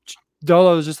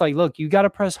Dolo is just like, look, you got to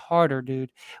press harder,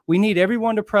 dude. We need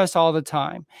everyone to press all the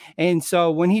time. And so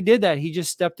when he did that, he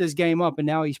just stepped his game up, and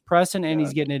now he's pressing and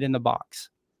he's getting it in the box.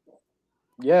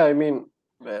 Yeah, I mean,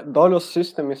 Dolo's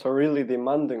system is a really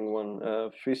demanding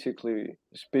one, physically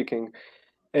speaking.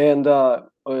 And on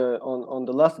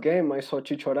the last game, I saw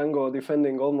Chicho Arango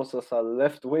defending almost as a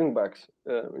left wing back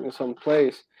in some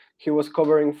plays. He was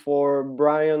covering for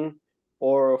Brian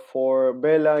or for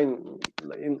Vela in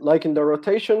the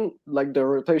rotation. Like the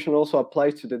rotation also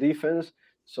applies to the defense,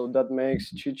 so that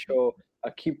makes Chicho a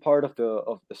key part of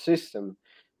the system.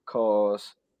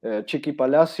 Because Chiqui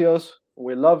Palacios,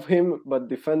 we love him, but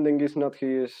defending is not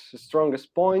his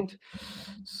strongest point.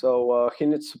 So he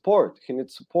needs support. And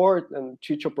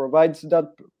Chicho provides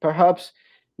that. Perhaps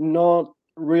not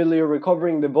really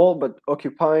recovering the ball, but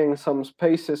occupying some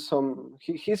spaces.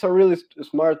 He's a really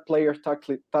smart player,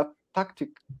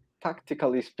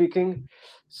 tactically speaking.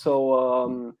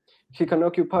 So he can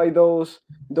occupy those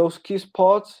key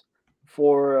spots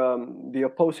for the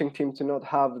opposing team to not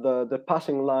have the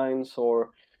passing lines,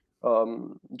 or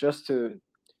just to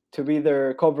be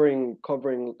there covering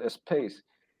the space.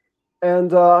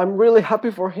 And I'm really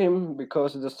happy for him,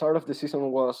 because the start of the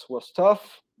season was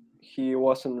tough. He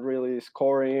wasn't really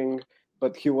scoring,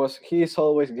 but he is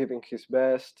always giving his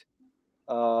best.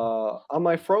 Am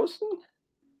I frozen?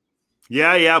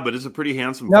 Yeah, but it's a pretty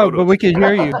handsome photo. No, but we can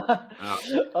hear you.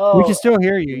 We can still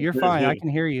hear you. You're fine. I can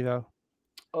hear you, though.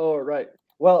 Oh, right.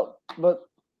 Well, but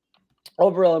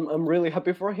overall, I'm really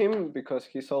happy for him, because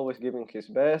he's always giving his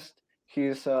best.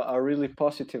 He's a really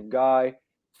positive guy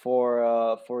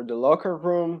for the locker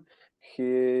room.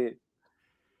 He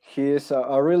is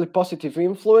a really positive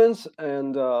influence,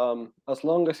 and as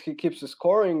long as he keeps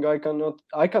scoring,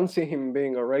 I can see him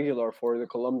being a regular for the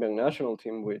Colombian national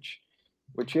team, which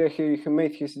he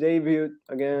made his debut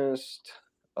against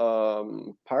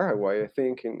Paraguay, I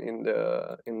think, in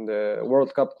the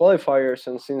World Cup qualifiers,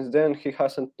 and since then he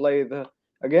hasn't played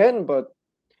again. But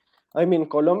I mean,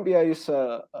 Colombia is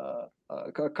a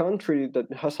country that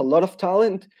has a lot of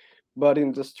talent, but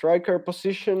in the striker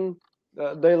position,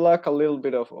 they lack a little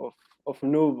bit of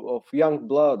young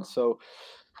blood. So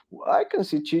I can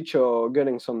see Chicho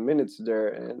getting some minutes there,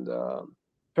 and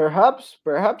perhaps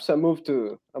a move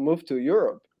to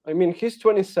Europe. I mean, he's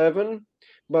 27,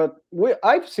 but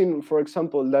I've seen, for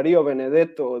example, Dario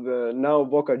Benedetto, the now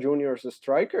Boca Juniors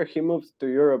striker. He moved to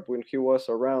Europe when he was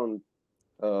around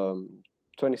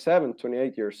 27,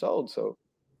 28 years old. So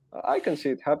I can see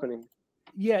it happening.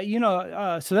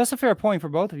 Yeah, so that's a fair point for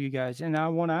both of you guys. And I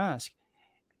want to ask,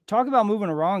 talk about moving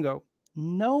Arango.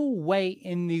 No way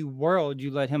in the world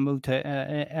you let him move to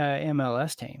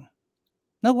MLS team.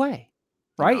 No way.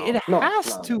 Right? It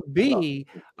has to be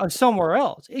somewhere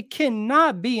else. It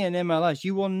cannot be in MLS.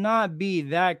 You will not be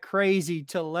that crazy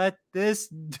to let this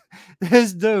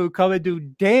dude come and do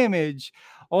damage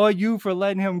on you for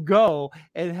letting him go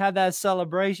and have that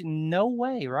celebration. No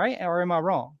way, right? Or am I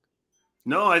wrong?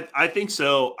 No, I think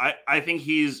so. I think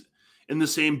he's in the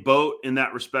same boat in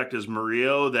that respect as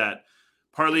Murillo, that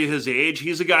partly his age,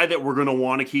 he's a guy that we're going to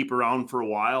want to keep around for a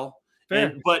while.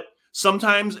 But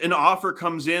sometimes an offer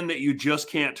comes in that you just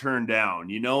can't turn down,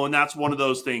 and that's one of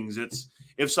those things.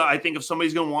 I think if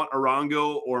somebody's going to want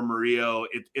Arango or Murillo,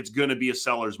 it's going to be a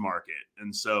seller's market.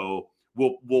 And so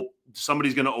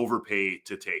somebody's going to overpay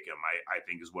to take him, I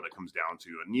think is what it comes down to.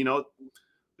 And,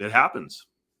 it happens.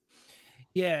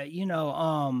 Yeah.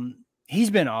 He's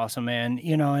been awesome, man.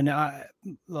 And I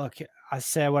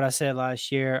said what I said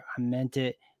last year. I meant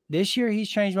it. This year, he's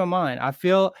changed my mind. I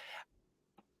feel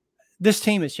this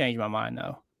team has changed my mind,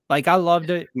 though. Like, I loved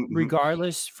it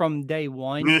regardless from day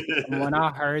one when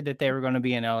I heard that they were going to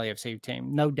be an LAFC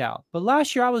team, no doubt. But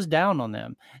last year I was down on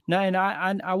them. And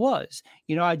I was.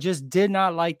 I just did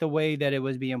not like the way that it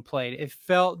was being played.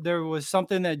 There was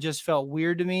something that just felt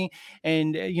weird to me.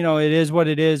 And, it is what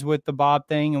it is with the Bob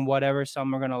thing and whatever.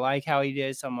 Some are going to like how he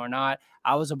did, some are not.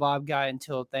 I was a Bob guy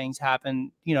until things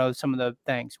happened, some of the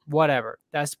things, whatever.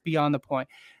 That's beyond the point.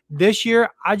 this year,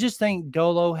 I just think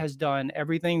Dolo has done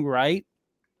everything right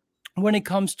when it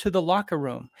comes to the locker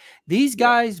room. These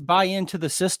guys buy into the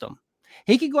system.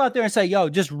 He could go out there and say, yo,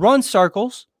 just run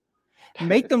circles,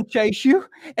 make them chase you,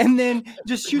 and then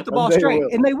just shoot the ball straight.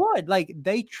 And they would. Like,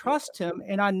 they trust him.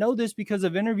 And I know this because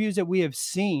of interviews that we have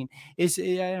seen.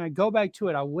 And I go back to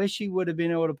it. I wish he would have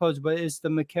been able to post, but it's the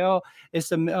Michele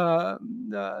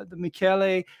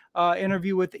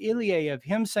interview with Ilie of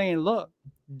him saying, look,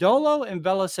 Dolo and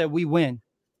Vela said we win.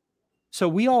 So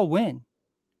we all win.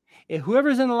 If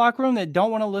whoever's in the locker room that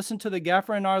don't want to listen to the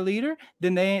gaffer and our leader,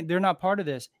 then they're not part of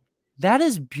this. That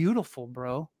is beautiful,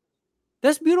 bro.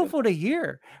 That's beautiful to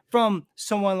hear from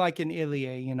someone like an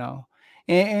Ilie, you know.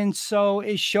 And so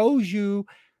it shows you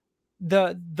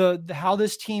the how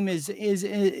this team is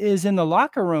in the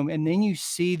locker room. And then you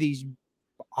see these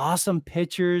awesome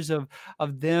pictures of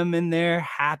them in there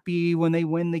happy when they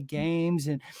win the games,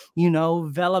 and you know,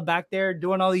 Vela back there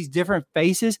doing all these different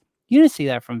faces. You didn't see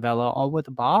that from Vela with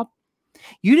Bob.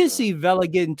 You didn't see Vela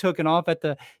getting taken off at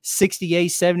the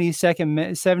 72nd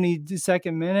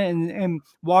minute and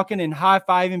walking and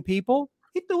high-fiving people.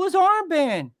 He threw his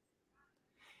armband.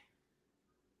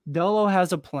 Dolo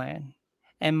has a plan.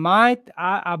 And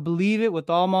I believe it with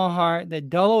all my heart that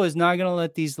Dolo is not going to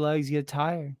let these legs get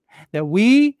tired. That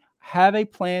we have a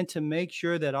plan to make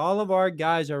sure that all of our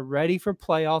guys are ready for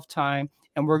playoff time,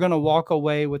 and we're going to walk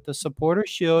away with the Supporter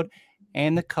Shield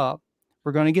and the Cup.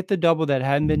 We're going to get the double that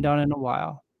hadn't been done in a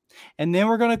while. And then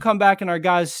we're going to come back, and our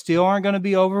guys still aren't going to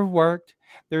be overworked.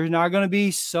 They're not going to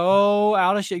be so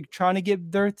out of shape trying to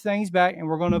get their things back. And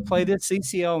we're going to play this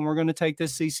CCL, and we're going to take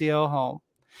this CCL home.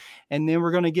 And then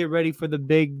we're going to get ready for the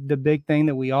big thing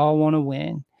that we all want to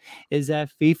win, is that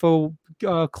FIFA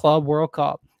Club World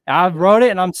Cup. I wrote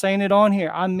it, and I'm saying it on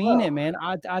here. I mean it, man.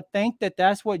 I think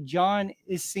that's what John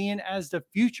is seeing as the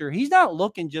future. He's not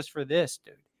looking just for this,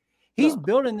 dude. He's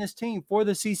building this team for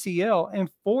the CCL and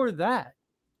for that.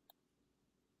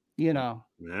 You know.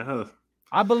 Yeah.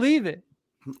 I believe it.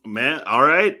 Man, all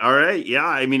right. Yeah,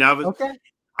 I mean, I was okay.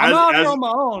 I'm out here on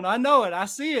my own. I know it. I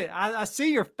see it. I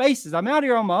see your faces. I'm out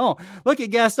here on my own. Look at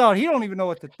Gaston. He don't even know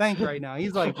what to think right now.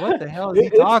 He's like, what the hell is he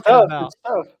talking about?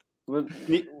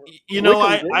 You know,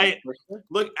 I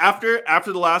look after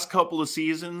the last couple of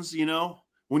seasons, you know,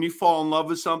 when you fall in love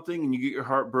with something and you get your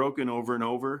heart broken over and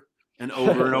over and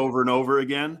over and over and over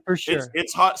again. For sure.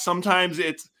 It's hot. Sometimes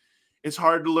it's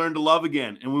hard to learn to love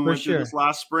again. And we went through this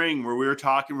last spring where we were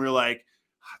talking, we were like,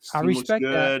 this team looks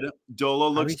good. That. Dolo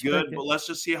looks good, but let's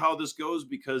just see how this goes,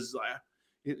 because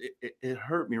it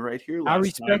hurt me right here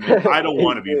last time. I don't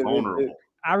want to be vulnerable.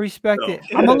 I respect it.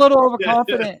 I'm a little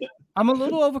overconfident. A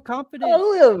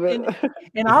little bit.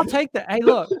 And I'll take that. Hey,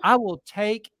 look, I will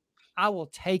take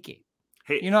it.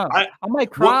 Hey, you know, I might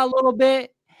cry a little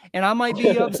bit and I might be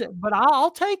upset, but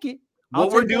I'll take it.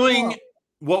 What we're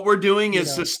doing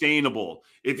is sustainable.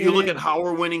 If you look at how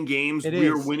we're winning games, we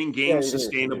are winning games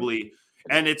sustainably.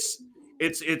 And it's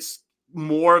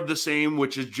more of the same,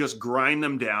 which is just grind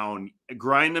them down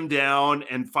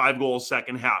and 5 goals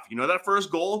second half. You know, that first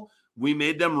goal, we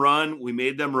made them run,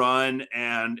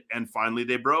 and finally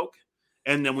they broke.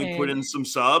 And then we put in some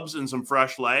subs and some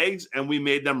fresh legs, and we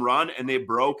made them run, and they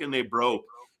broke. And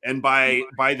by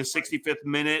the 65th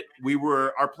minute,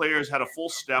 our players had a full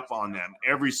step on them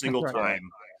every single time.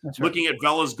 Right. Looking at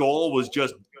Vela's goal was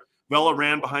just Vela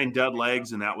ran behind dead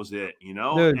legs, and that was it, you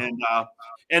know? Dude.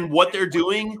 And what they're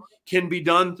doing can be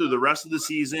done through the rest of the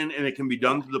season, and it can be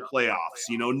done through the playoffs.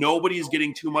 You know, nobody's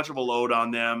getting too much of a load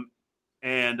on them.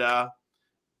 And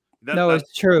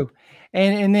it's true.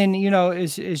 And then, you know,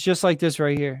 it's just like this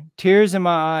right here. Tears in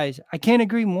my eyes. I can't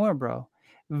agree more, bro.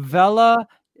 Vela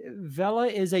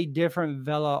is a different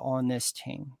Vela on this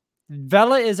team.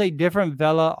 Vela is a different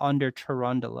Vela under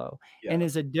Cherundolo, and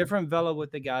is a different Vela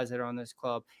with the guys that are on this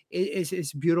club.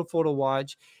 It's beautiful to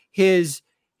watch. His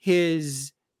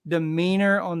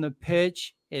demeanor on the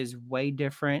pitch is way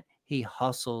different. He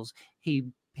hustles.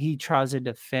 He tries to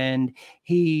defend.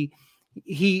 He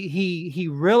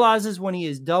realizes when he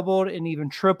is doubled and even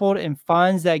tripled and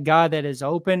finds that guy that is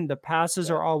open. The passes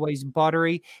are always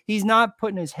buttery. He's not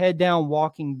putting his head down,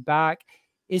 walking back.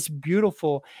 It's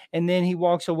beautiful. And then he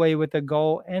walks away with a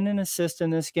goal and an assist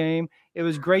in this game. It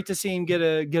was great to see him get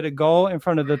a goal in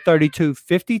front of the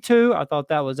 32-52. I thought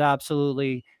that was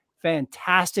absolutely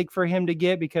fantastic for him to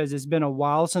get, because it's been a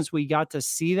while since we got to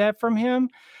see that from him.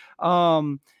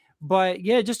 But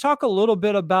yeah, just talk a little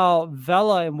bit about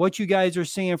Vela and what you guys are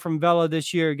seeing from Vela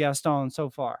this year, Gaston, so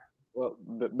far. Well,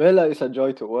 Vela is a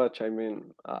joy to watch. I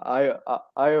mean, I've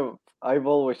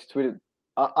always tweeted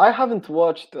I haven't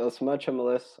watched as much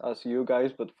MLS as you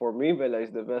guys, but for me, Vela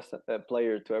is the best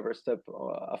player to ever step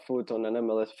a foot on an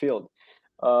MLS field.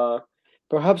 Uh,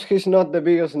 Perhaps he's not the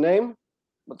biggest name,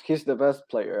 but he's the best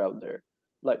player out there.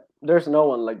 Like, there's no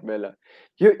one like Vela.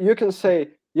 You can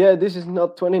say, yeah, this is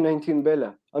not 2019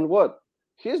 Vela, and what?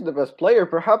 He's the best player.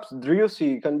 Perhaps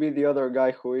Driussi can be the other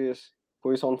guy who is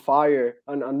on fire,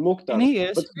 and Mukhtar. And he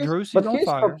is. Driussi's on he's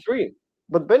fire. top three.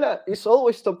 But Vela is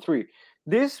always top three.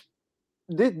 This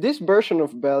version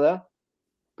of Bella,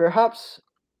 perhaps,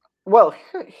 well,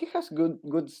 he has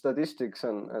good statistics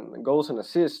and goals and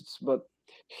assists, but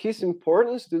his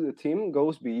importance to the team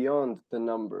goes beyond the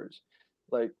numbers.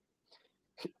 Like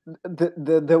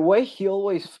the way he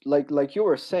always, like you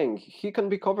were saying, he can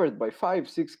be covered by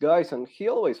 5-6 guys, and he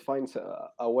always finds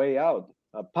a way out,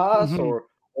 a pass Mm-hmm.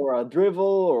 or a dribble,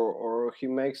 or he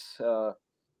makes or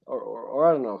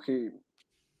I don't know,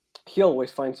 he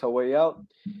always finds a way out.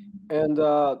 And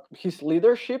his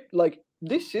leadership, like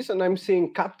this season, I'm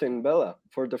seeing Captain Bella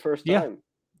for the first time.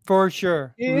 For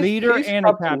sure, leader and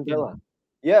a captain. Bella.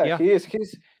 Yeah, he is.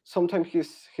 Sometimes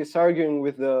he's arguing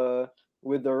with the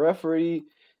referee,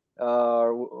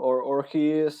 or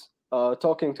he is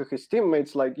talking to his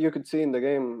teammates. Like you could see in the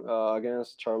game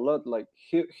against Charlotte, like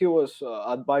he was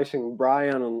advising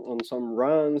Brian on some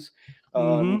runs,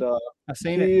 and I've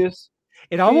seen it.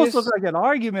 It almost looked like an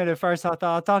argument at first. I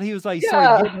thought he was like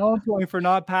started getting on to him for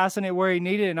not passing it where he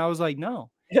needed it, and I was like,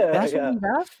 no, that's what we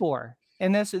asked for,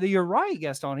 and you're right,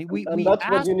 Gaston. We that's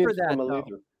asked what you need for that. From a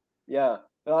leader. Yeah,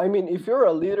 I mean, if you're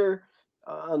a leader,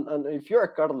 and if you're a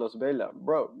Carlos Vela,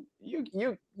 bro, you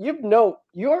know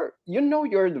you're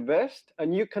the best,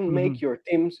 and you can make your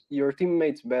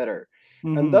teammates better,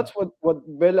 and that's what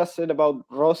Vela said about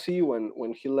Rossi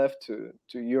when he left to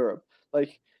Europe.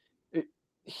 Like,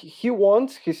 he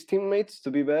wants his teammates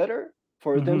to be better,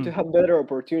 for them to have better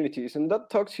opportunities, and that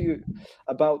talks to you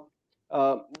about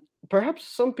perhaps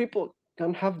some people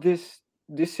can have this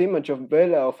image of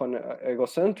Vela of an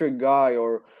egocentric guy,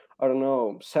 or I don't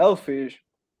know, selfish,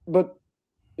 but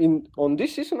on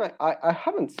this season I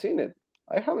haven't seen it.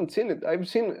 I've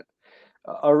seen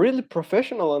a really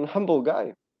professional and humble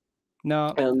guy.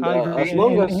 No, and I agree. as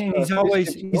long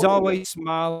as he's always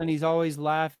smiling, he's always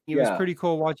laughing. It was pretty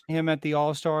cool watching him at the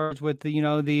All-Stars with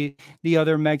the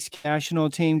other Mexican national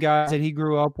team guys that he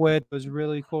grew up with. It was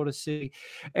really cool to see.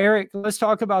 Eric, let's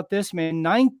talk about this, man.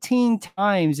 19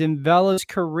 times in Vela's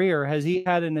career has he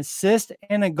had an assist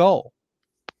and a goal.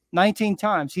 19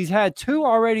 times. He's had 2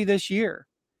 already this year.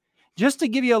 Just to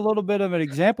give you a little bit of an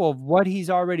example of what he's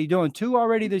already doing, 2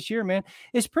 already this year, man,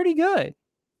 it's pretty good.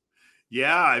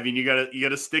 Yeah, I mean, you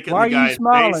gotta stick it Why in the guy's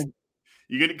face.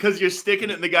 Because you're sticking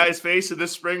it in the guy's face, and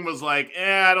this spring was like,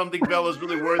 I don't think Vela's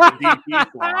really worth the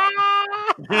DP slot.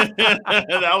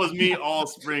 That was me all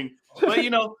spring. But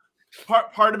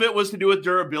part of it was to do with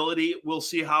durability. We'll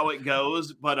see how it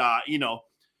goes. But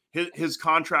his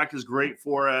contract is great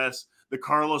for us. The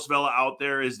Carlos Vela out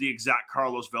there is the exact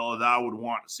Carlos Vela that I would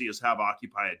want to see us have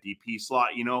occupy a DP slot.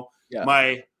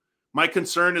 My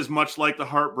concern is much like the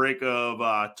heartbreak of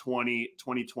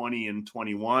 2020 and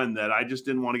 21, that I just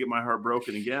didn't want to get my heart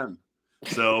broken again.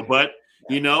 So, but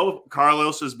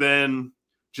Carlos has been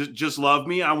just love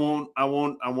me. I won't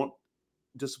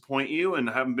disappoint you, and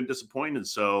I haven't been disappointed.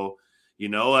 So,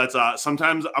 that's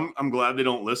sometimes I'm glad they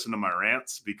don't listen to my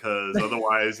rants, because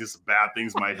otherwise just bad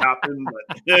things might happen.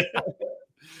 But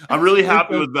I'm really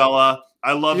happy with Vela.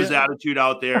 I love his attitude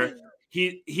out there.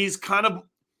 He's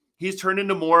turned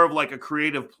into more of like a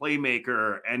creative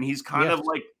playmaker, and he's kind of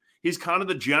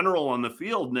the general on the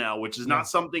field now, which is not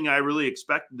something I really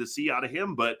expected to see out of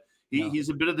him, but he's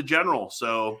a bit of the general.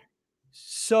 So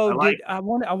I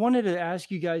wanted to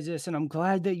ask you guys this, and I'm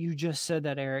glad that you just said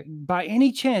that, Eric. By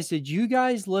any chance, did you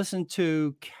guys listen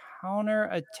to Counter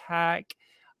Attack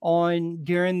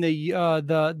during the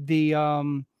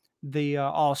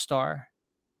All-Star?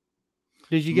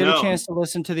 Did you get a chance to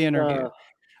listen to the interview?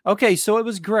 Okay, so it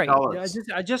was great.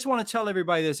 I just want to tell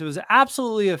everybody this. It was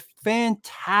absolutely a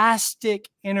fantastic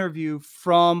interview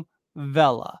from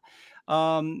Vela.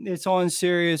 It's on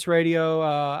Sirius Radio.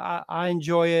 I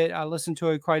enjoy it. I listen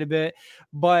to it quite a bit.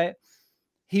 But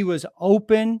he was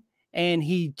open, and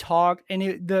he talked, and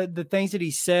the things that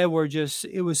he said were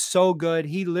it was so good.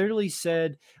 He literally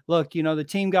said, look, the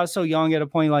team got so young at a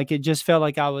point, like it just felt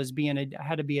like I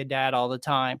had to be a dad all the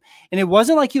time. And it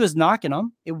wasn't like he was knocking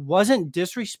them. It wasn't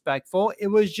disrespectful. It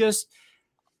was just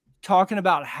talking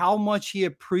about how much he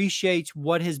appreciates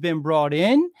what has been brought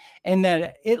in, and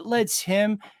that it lets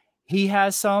him, he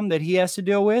has some that he has to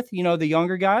deal with, the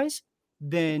younger guys,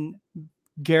 then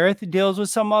Gareth deals with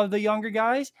some of the younger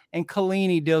guys, and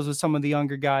Kalini deals with some of the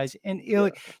younger guys. And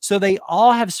so they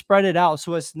all have spread it out.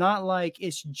 So it's not like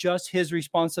it's just his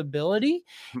responsibility.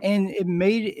 And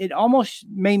it almost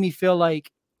made me feel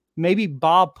like maybe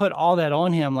Bob put all that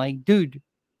on him. Like, dude,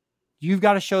 you've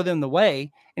got to show them the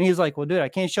way. And he's like, well, dude, I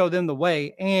can't show them the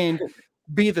way and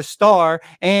be the star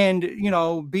and,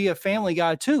 be a family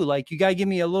guy too. Like, you got to give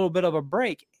me a little bit of a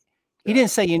break. He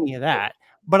didn't say any of that.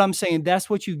 But I'm saying that's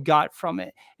what you got from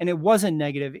it. And it wasn't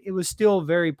negative. It was still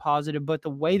very positive. But the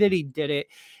way that he did it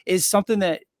is something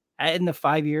that in the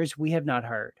 5 years we have not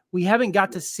heard. We haven't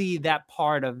got to see that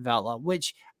part of Vela,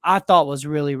 which I thought was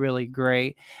really, really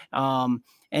great. And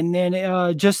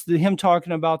then just him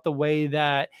talking about the way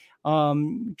that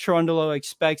Cherundolo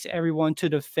expects everyone to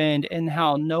defend and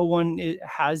how no one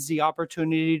has the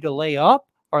opportunity to lay up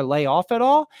or lay off at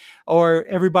all, or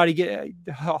everybody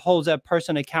holds that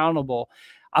person accountable.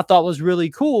 I thought was really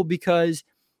cool because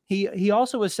he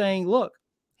also was saying, look,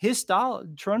 his style,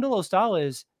 Cherundolo's style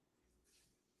is,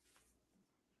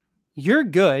 you're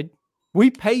good.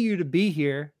 We pay you to be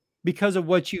here because of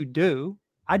what you do.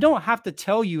 I don't have to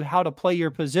tell you how to play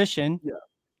your position. Yeah.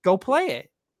 Go play it.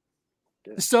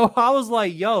 Yeah. So I was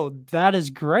like, yo, that is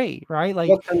great, right? Like,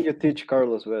 what can you teach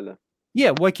Carlos Vela?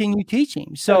 Yeah, what can you teach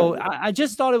him? So I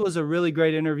just thought it was a really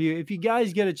great interview. If you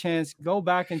guys get a chance, go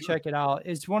back and check it out.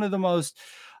 It's one of the most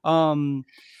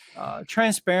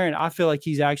transparent I feel like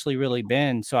he's actually really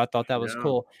been. So I thought that was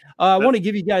cool. I want to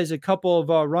give you guys a couple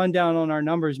of rundown on our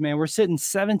numbers, man. We're sitting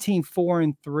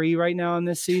 17-4-3 right now in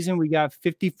this season. We got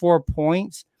 54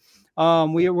 points.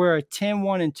 We're a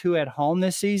 10-1-2 at home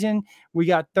this season. We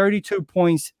got 32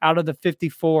 points out of the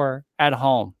 54 at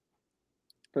home.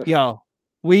 Yo.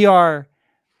 We are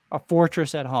a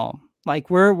fortress at home. Like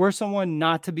we're someone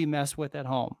not to be messed with at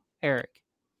home, Eric.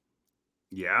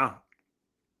 Yeah.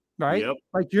 Right? Yep.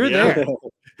 Like you're there.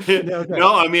 Okay.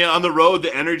 No, I mean, on the road,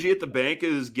 the energy at the bank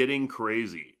is getting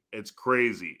crazy. It's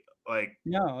crazy. Like,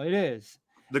 no, it is.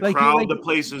 The crowd, the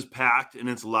place is packed and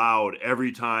it's loud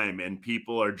every time, and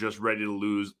people are just ready to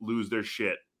lose their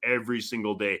shit every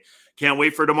single day. Can't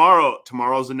wait for tomorrow.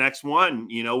 Tomorrow's the next one.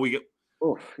 We get.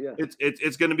 Oof, yeah.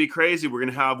 It's going to be crazy. We're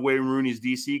going to have Wayne Rooney's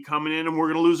DC coming in, and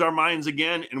we're going to lose our minds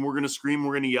again, and we're going to scream,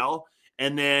 we're going to yell.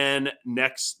 And then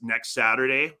next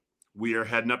Saturday, we are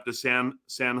heading up to San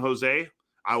Jose.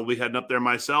 I will be heading up there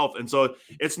myself. And so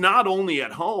it's not only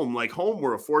at home. Like home,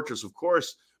 we're a fortress, of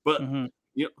course, but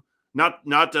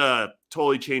not to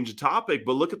totally change the topic,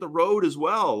 but look at the road as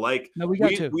well. Like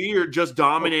we are just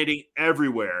dominating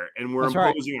everywhere, and we're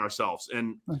imposing ourselves.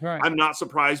 And I'm not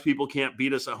surprised people can't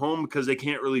beat us at home because they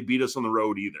can't really beat us on the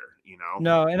road either.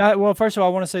 No, and first of all,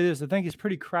 I want to say this. I think it's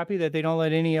pretty crappy that they don't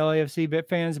let any LAFC bit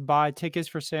fans buy tickets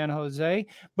for San Jose,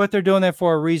 but they're doing that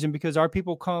for a reason because our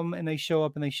people come and they show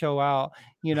up and they show out.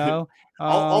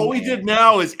 All we did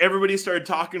now is everybody started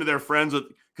talking to their friends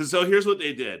so here's what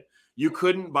they did. You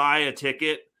couldn't buy a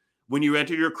ticket when you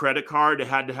entered your credit card. It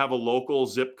had to have a local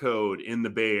zip code in the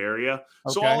Bay Area.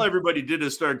 Okay. So all everybody did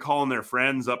is started calling their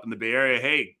friends up in the Bay Area.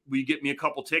 Hey, will you get me a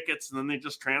couple tickets? And then they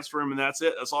just transfer them, and that's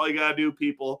it. That's all you got to do,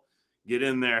 people. Get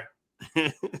in there.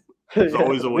 There's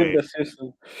always a way.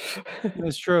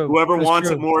 That's true. Whoever wants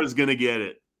it more is going to get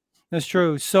it. That's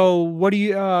true. So what do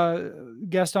you,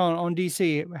 Gaston, on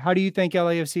DC, how do you think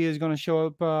LAFC is going to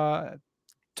show up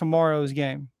tomorrow's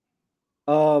game?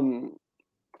 I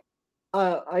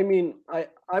mean,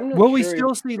 I'm not. Will we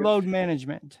still see load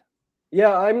management?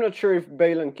 Yeah, I'm not sure if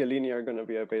Bale and Chiellini are going to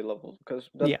be available because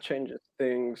that changes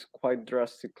things quite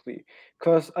drastically.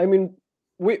 Because I mean,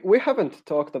 we haven't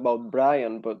talked about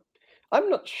Brian, but I'm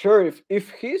not sure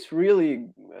if he's really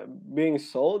being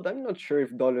sold. I'm not sure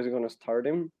if Dolly is going to start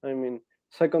him. I mean,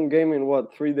 second game in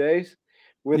 3 days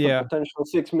with a potential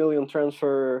 6 million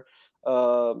transfer.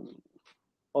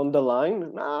 On the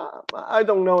line, I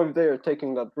don't know if they are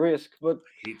taking that risk, but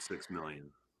I hate 6 million.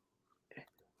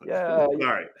 Yeah. All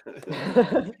right.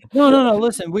 No.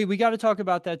 Listen, we got to talk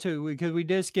about that too because we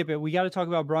did skip it. We got to talk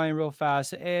about Brian real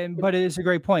fast, but it is a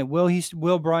great point.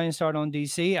 Will Brian start on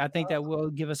DC? I think that will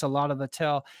give us a lot of the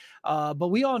tell. But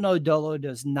we all know Dolo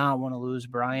does not want to lose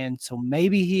Brian, so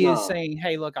maybe he is saying,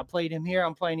 "Hey, look, I played him here,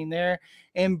 I'm playing him there,"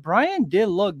 and Brian did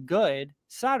look good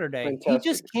Saturday. Fantastic. He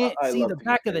just can't see the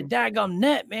back of the daggum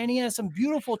net, man. He has some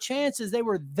beautiful chances; they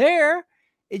were there.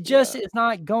 It just is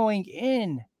not going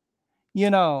in.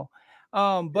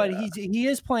 But he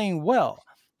is playing well.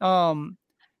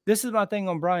 This is my thing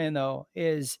on Brian though,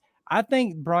 is I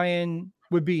think Brian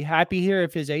would be happy here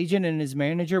if his agent and his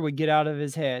manager would get out of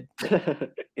his head.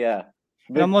 Yeah.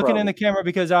 And I'm looking in the camera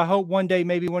because I hope one day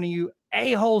maybe one of you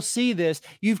a-holes see this.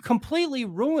 You've completely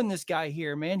ruined this guy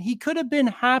here, man. He could have been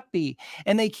happy,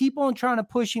 and they keep on trying to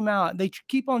push him out.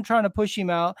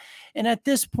 And at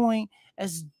this point,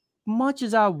 as much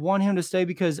as I want him to stay,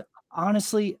 because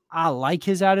honestly, I like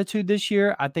his attitude this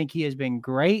year. I think he has been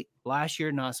great. Last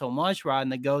year, not so much,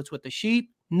 riding the goats with the sheep.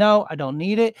 No, I don't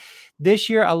need it. This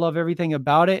year, I love everything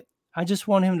about it. I just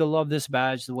want him to love this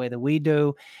badge the way that we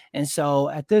do. And so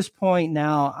at this point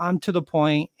now, I'm to the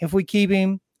point, if we keep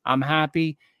him, I'm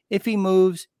happy. If he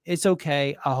moves, it's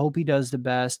okay. I hope he does the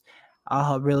best.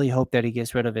 I really hope that he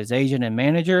gets rid of his agent and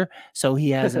manager so he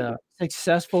has a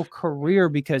successful career,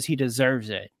 because he deserves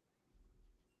it.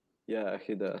 Yeah,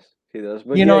 he does.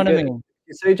 But you know what I mean?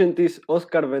 His agent is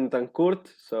Oscar Bentancourt.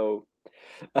 So,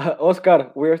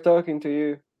 Oscar, we're talking to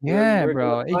you. Yeah,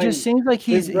 bro. It just seems like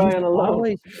he's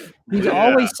always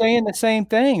saying the same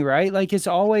thing, right? Like it's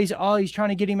always, he's trying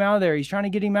to get him out of there. He's trying to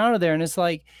get him out of there. And it's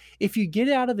like, if you get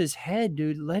it out of his head,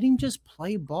 dude, let him just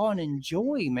play ball and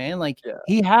enjoy, man. Like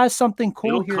he has something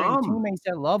cool here and teammates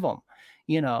that love him.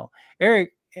 You know,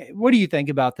 Eric, what do you think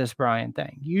about this Brian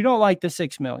thing? You don't like the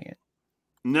 $6 million.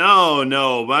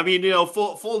 No. I mean,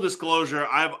 full disclosure,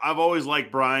 I've always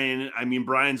liked Brian. I mean,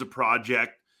 Brian's a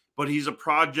project, but he's a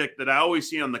project that I always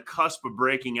see on the cusp of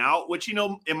breaking out, which,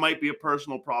 it might be a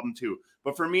personal problem too.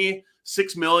 But for me,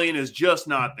 $6 million is just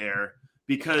not there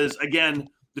because, again,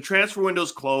 the transfer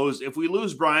window's closed. If we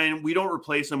lose Brian, we don't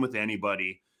replace him with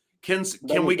anybody. Can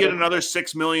we get another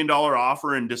 $6 million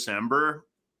offer in December?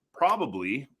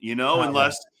 Probably,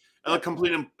 unless a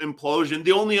complete implosion.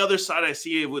 The only other side I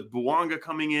see with Bouanga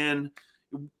coming in,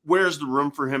 where's the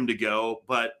room for him to go?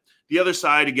 But the other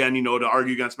side, again, to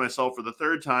argue against myself for the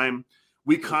third time,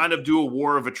 we kind of do a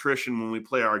war of attrition when we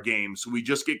play our game. So we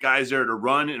just get guys there to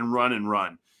run and run and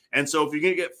run. And so if you're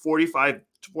going to get 45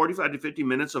 to 50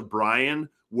 minutes of Brian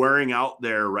wearing out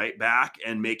there right back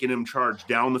and making him charge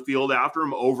down the field after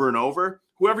him over and over,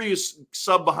 whoever you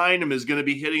sub behind him is going to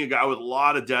be hitting a guy with a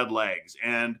lot of dead legs.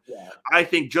 And I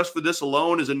think just for this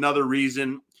alone is another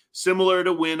reason, similar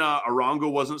to when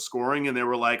Arango wasn't scoring and they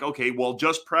were like, okay, well,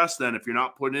 just press then. If you're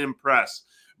not putting in press,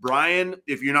 Brian,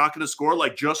 if you're not going to score,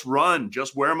 just run,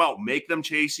 just wear them out, make them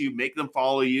chase you, make them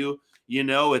follow you.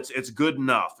 It's good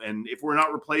enough. And if we're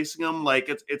not replacing them,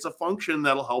 it's a function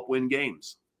that'll help win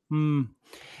games.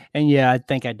 And yeah, I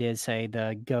think I did say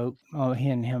the goat,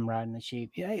 him riding the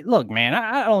sheep. Yeah, look, man,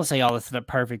 I don't say all this is the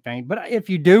perfect thing, but if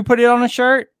you do put it on a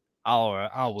shirt,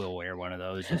 I will wear one of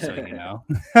those, just so you know.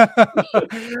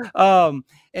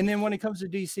 And then when it comes to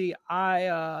DC,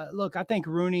 I think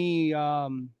Rooney, I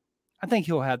think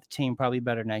he'll have the team probably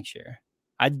better next year.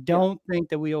 I don't think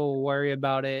that we will worry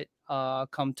about it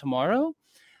come tomorrow.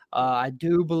 I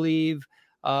do believe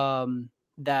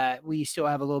that we still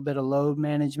have a little bit of load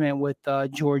management with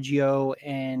Giorgio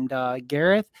and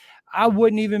Gareth. I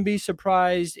wouldn't even be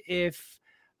surprised if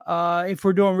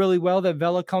we're doing really well that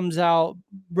Vela comes out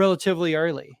relatively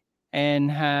early and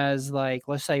has,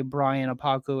 let's say Brian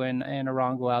Apaku and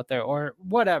Arango out there or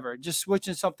whatever, just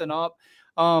switching something up.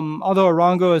 Although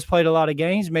Arango has played a lot of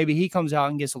games, maybe he comes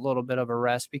out and gets a little bit of a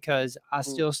rest, because I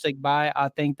still stick by. I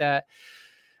think that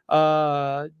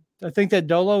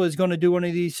Dolo is going to do one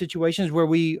of these situations where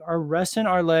we are resting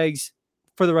our legs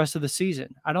for the rest of the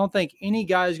season. I don't think any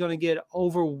guy is going to get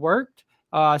overworked.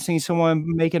 I've seen someone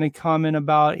making a comment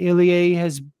about Ilie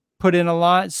has put in a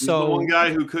lot. So he's the one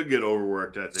guy who could get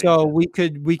overworked, I think. So we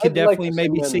could definitely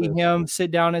maybe see him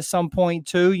sit down at some point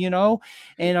too,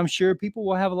 and I'm sure people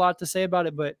will have a lot to say about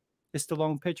it, but it's the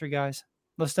lone pitcher, guys.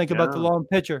 Let's think about the lone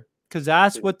pitcher, because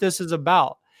that's what this is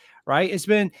about, right? It's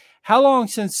been how long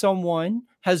since someone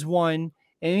has won?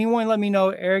 Anyone let me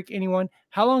know, Eric, anyone?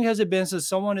 How long has it been since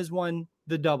someone has won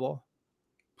the double?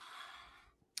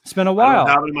 It's been a while. I don't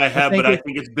have it in my head, but I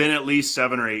think it's been at least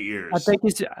 7 or 8 years. I think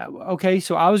it's okay.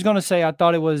 So I was going to say I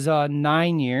thought it was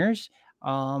 9 years.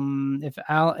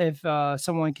 If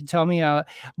someone can tell me,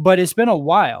 but it's been a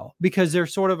while, because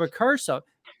there's sort of a curse of,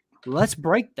 let's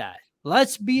break that.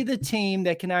 Let's be the team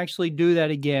that can actually do that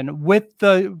again with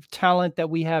the talent that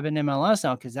we have in MLS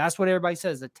now, because that's what everybody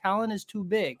says. The talent is too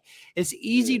big. It's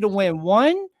easy to win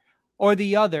one or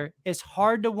the other. It's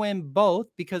hard to win both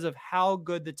because of how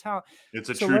good the talent. It's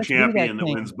a true champion that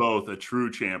wins both. A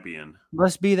true champion.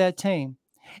 Let's be that team.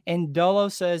 And Dolo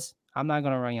says, I'm not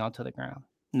going to run y'all to the ground.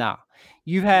 No.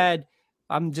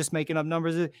 I'm just making up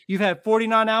numbers. You've had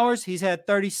 49 hours. He's had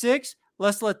 36.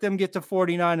 Let's let them get to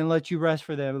 49 and let you rest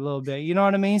for them a little bit. You know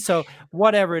what I mean? So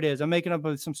whatever it is, I'm making up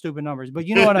some stupid numbers, but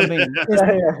you know what I mean? It's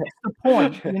the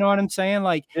point. You know what I'm saying?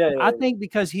 I think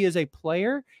because he is a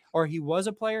player, or he was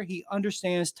a player, he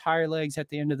understands tired legs at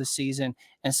the end of the season.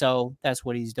 And so that's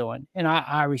what he's doing. And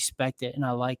I respect it and I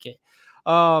like it.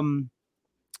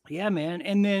 Yeah, man.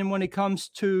 And then when it comes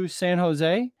to San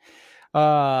Jose, what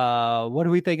are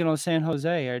we thinking on San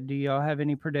Jose? Or do y'all have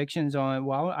any predictions on?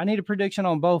 Well, I need a prediction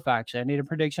on both, actually. I need a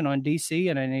prediction on DC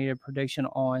and I need a prediction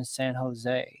on San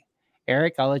Jose.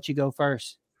 Eric, I'll let you go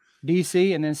first.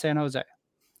 DC and then San Jose.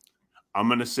 I'm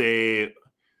going to say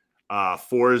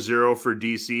 4-0 for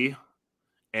DC,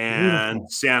 and beautiful.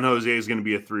 San Jose is going to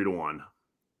be a 3-1.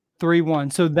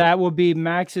 3-1. So that will be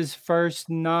Max's first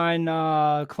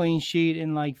 9 clean sheet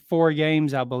in like 4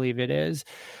 games, I believe it is.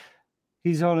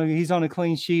 He's on a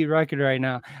clean sheet record right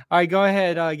now. All right, go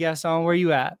ahead, Gaston. Where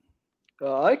you at?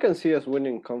 I can see us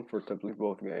winning comfortably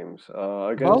both games.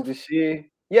 Against DC,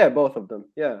 yeah, both of them.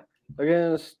 Yeah,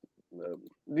 against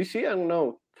DC, I don't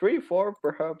know, 3-4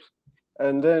 perhaps,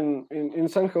 and then in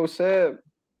San Jose,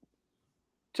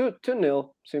 2-0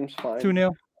 seems fine.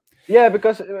 2-0. Yeah,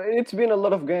 because it's been a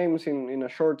lot of games in a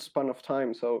short span of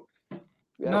time. So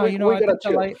yeah, no,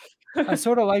 I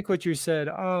sort of like what you said.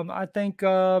 I think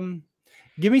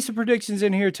give me some predictions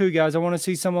in here too, guys. I want to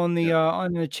see some on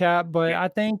the chat, but I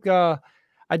think I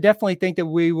definitely think that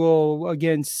we will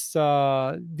against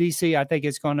DC. I think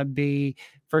it's going to be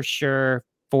for sure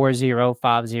 4-0,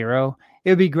 5-0. It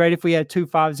would be great if we had 2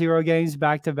 5-0 games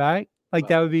back to back. Like,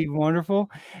 that would be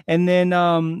wonderful. And then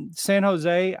San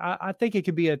Jose, I think it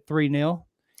could be a 3-0,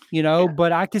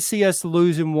 but I could see us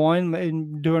losing 1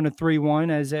 and doing a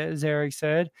 3-1, as Eric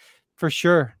said, for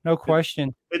sure. No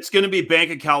question. It's going to be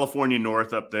Bank of California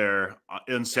North up there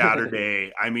on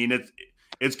Saturday. I mean,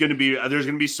 it's going to be, there's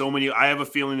going to be so many, I have a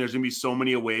feeling there's going to be so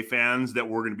many away fans that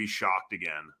we're going to be shocked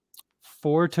again.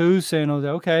 4-2 San Jose.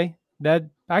 Okay. That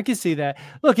I can see that.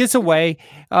 Look, it's away.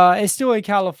 It's still in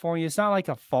California. It's not like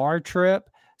a far trip,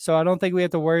 so I don't think we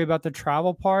have to worry about the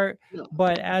travel part. No.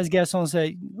 But as Gaston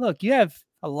said, look, you have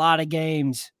a lot of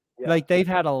games. Yeah. Like, they've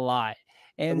had a lot.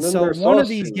 And so one of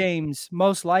these games,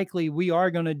 most likely, we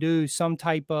are going to do some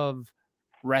type of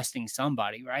resting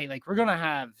somebody, right? Like, we're going to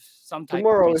have some type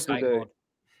Tomorrow of recycled.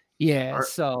 Yeah,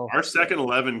 our second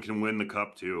 11 can win the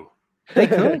cup, too. They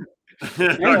could.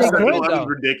 Our second 11 is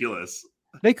ridiculous.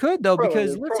 They could though,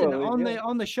 because listen,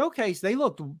 on the showcase, they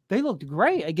looked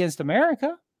great against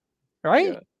America,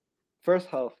 right? Yeah. First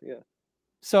half, yeah.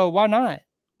 So why not?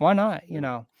 Why not?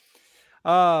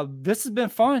 This has been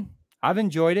fun. I've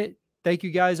enjoyed it. Thank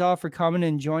you guys all for coming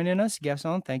and joining us.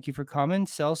 Gaston, thank you for coming.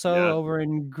 Celso over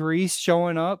in Greece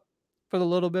showing up for the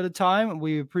little bit of time.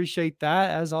 We appreciate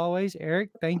that as always.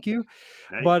 Eric, thank you.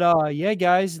 Nice. But yeah,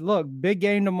 guys, look, big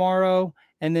game tomorrow,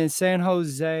 and then San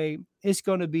Jose. It's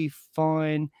going to be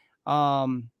fun.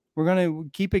 We're going to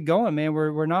keep it going, man.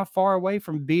 We're not far away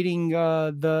from beating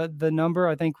the number.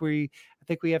 I think we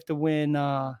have to win.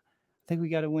 I think we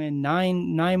got to win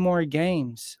 9 more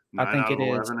games. 9 I think out of it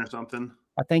 11 is or something.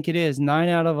 I think it is 9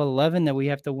 out of 11 that we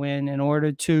have to win in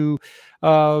order to,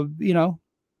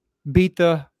 beat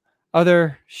the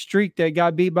other streak that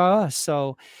got beat by us.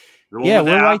 So. Yeah,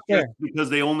 we're right there. Because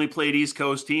they only played East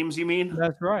Coast teams, you mean?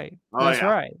 That's right.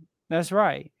 Right. That's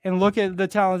right. And look at the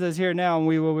talent that's here now, and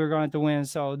we're going to have to win.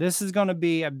 So this is going to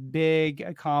be a big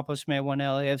accomplishment when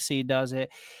LAFC does it.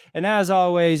 And as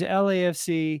always,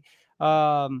 LAFC,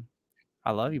 I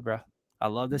love you, bro. I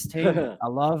love this team. I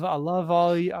love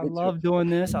all you. I love doing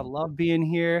this. I love being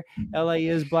here. LA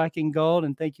is black and gold,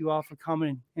 and thank you all for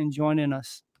coming and joining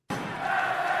us.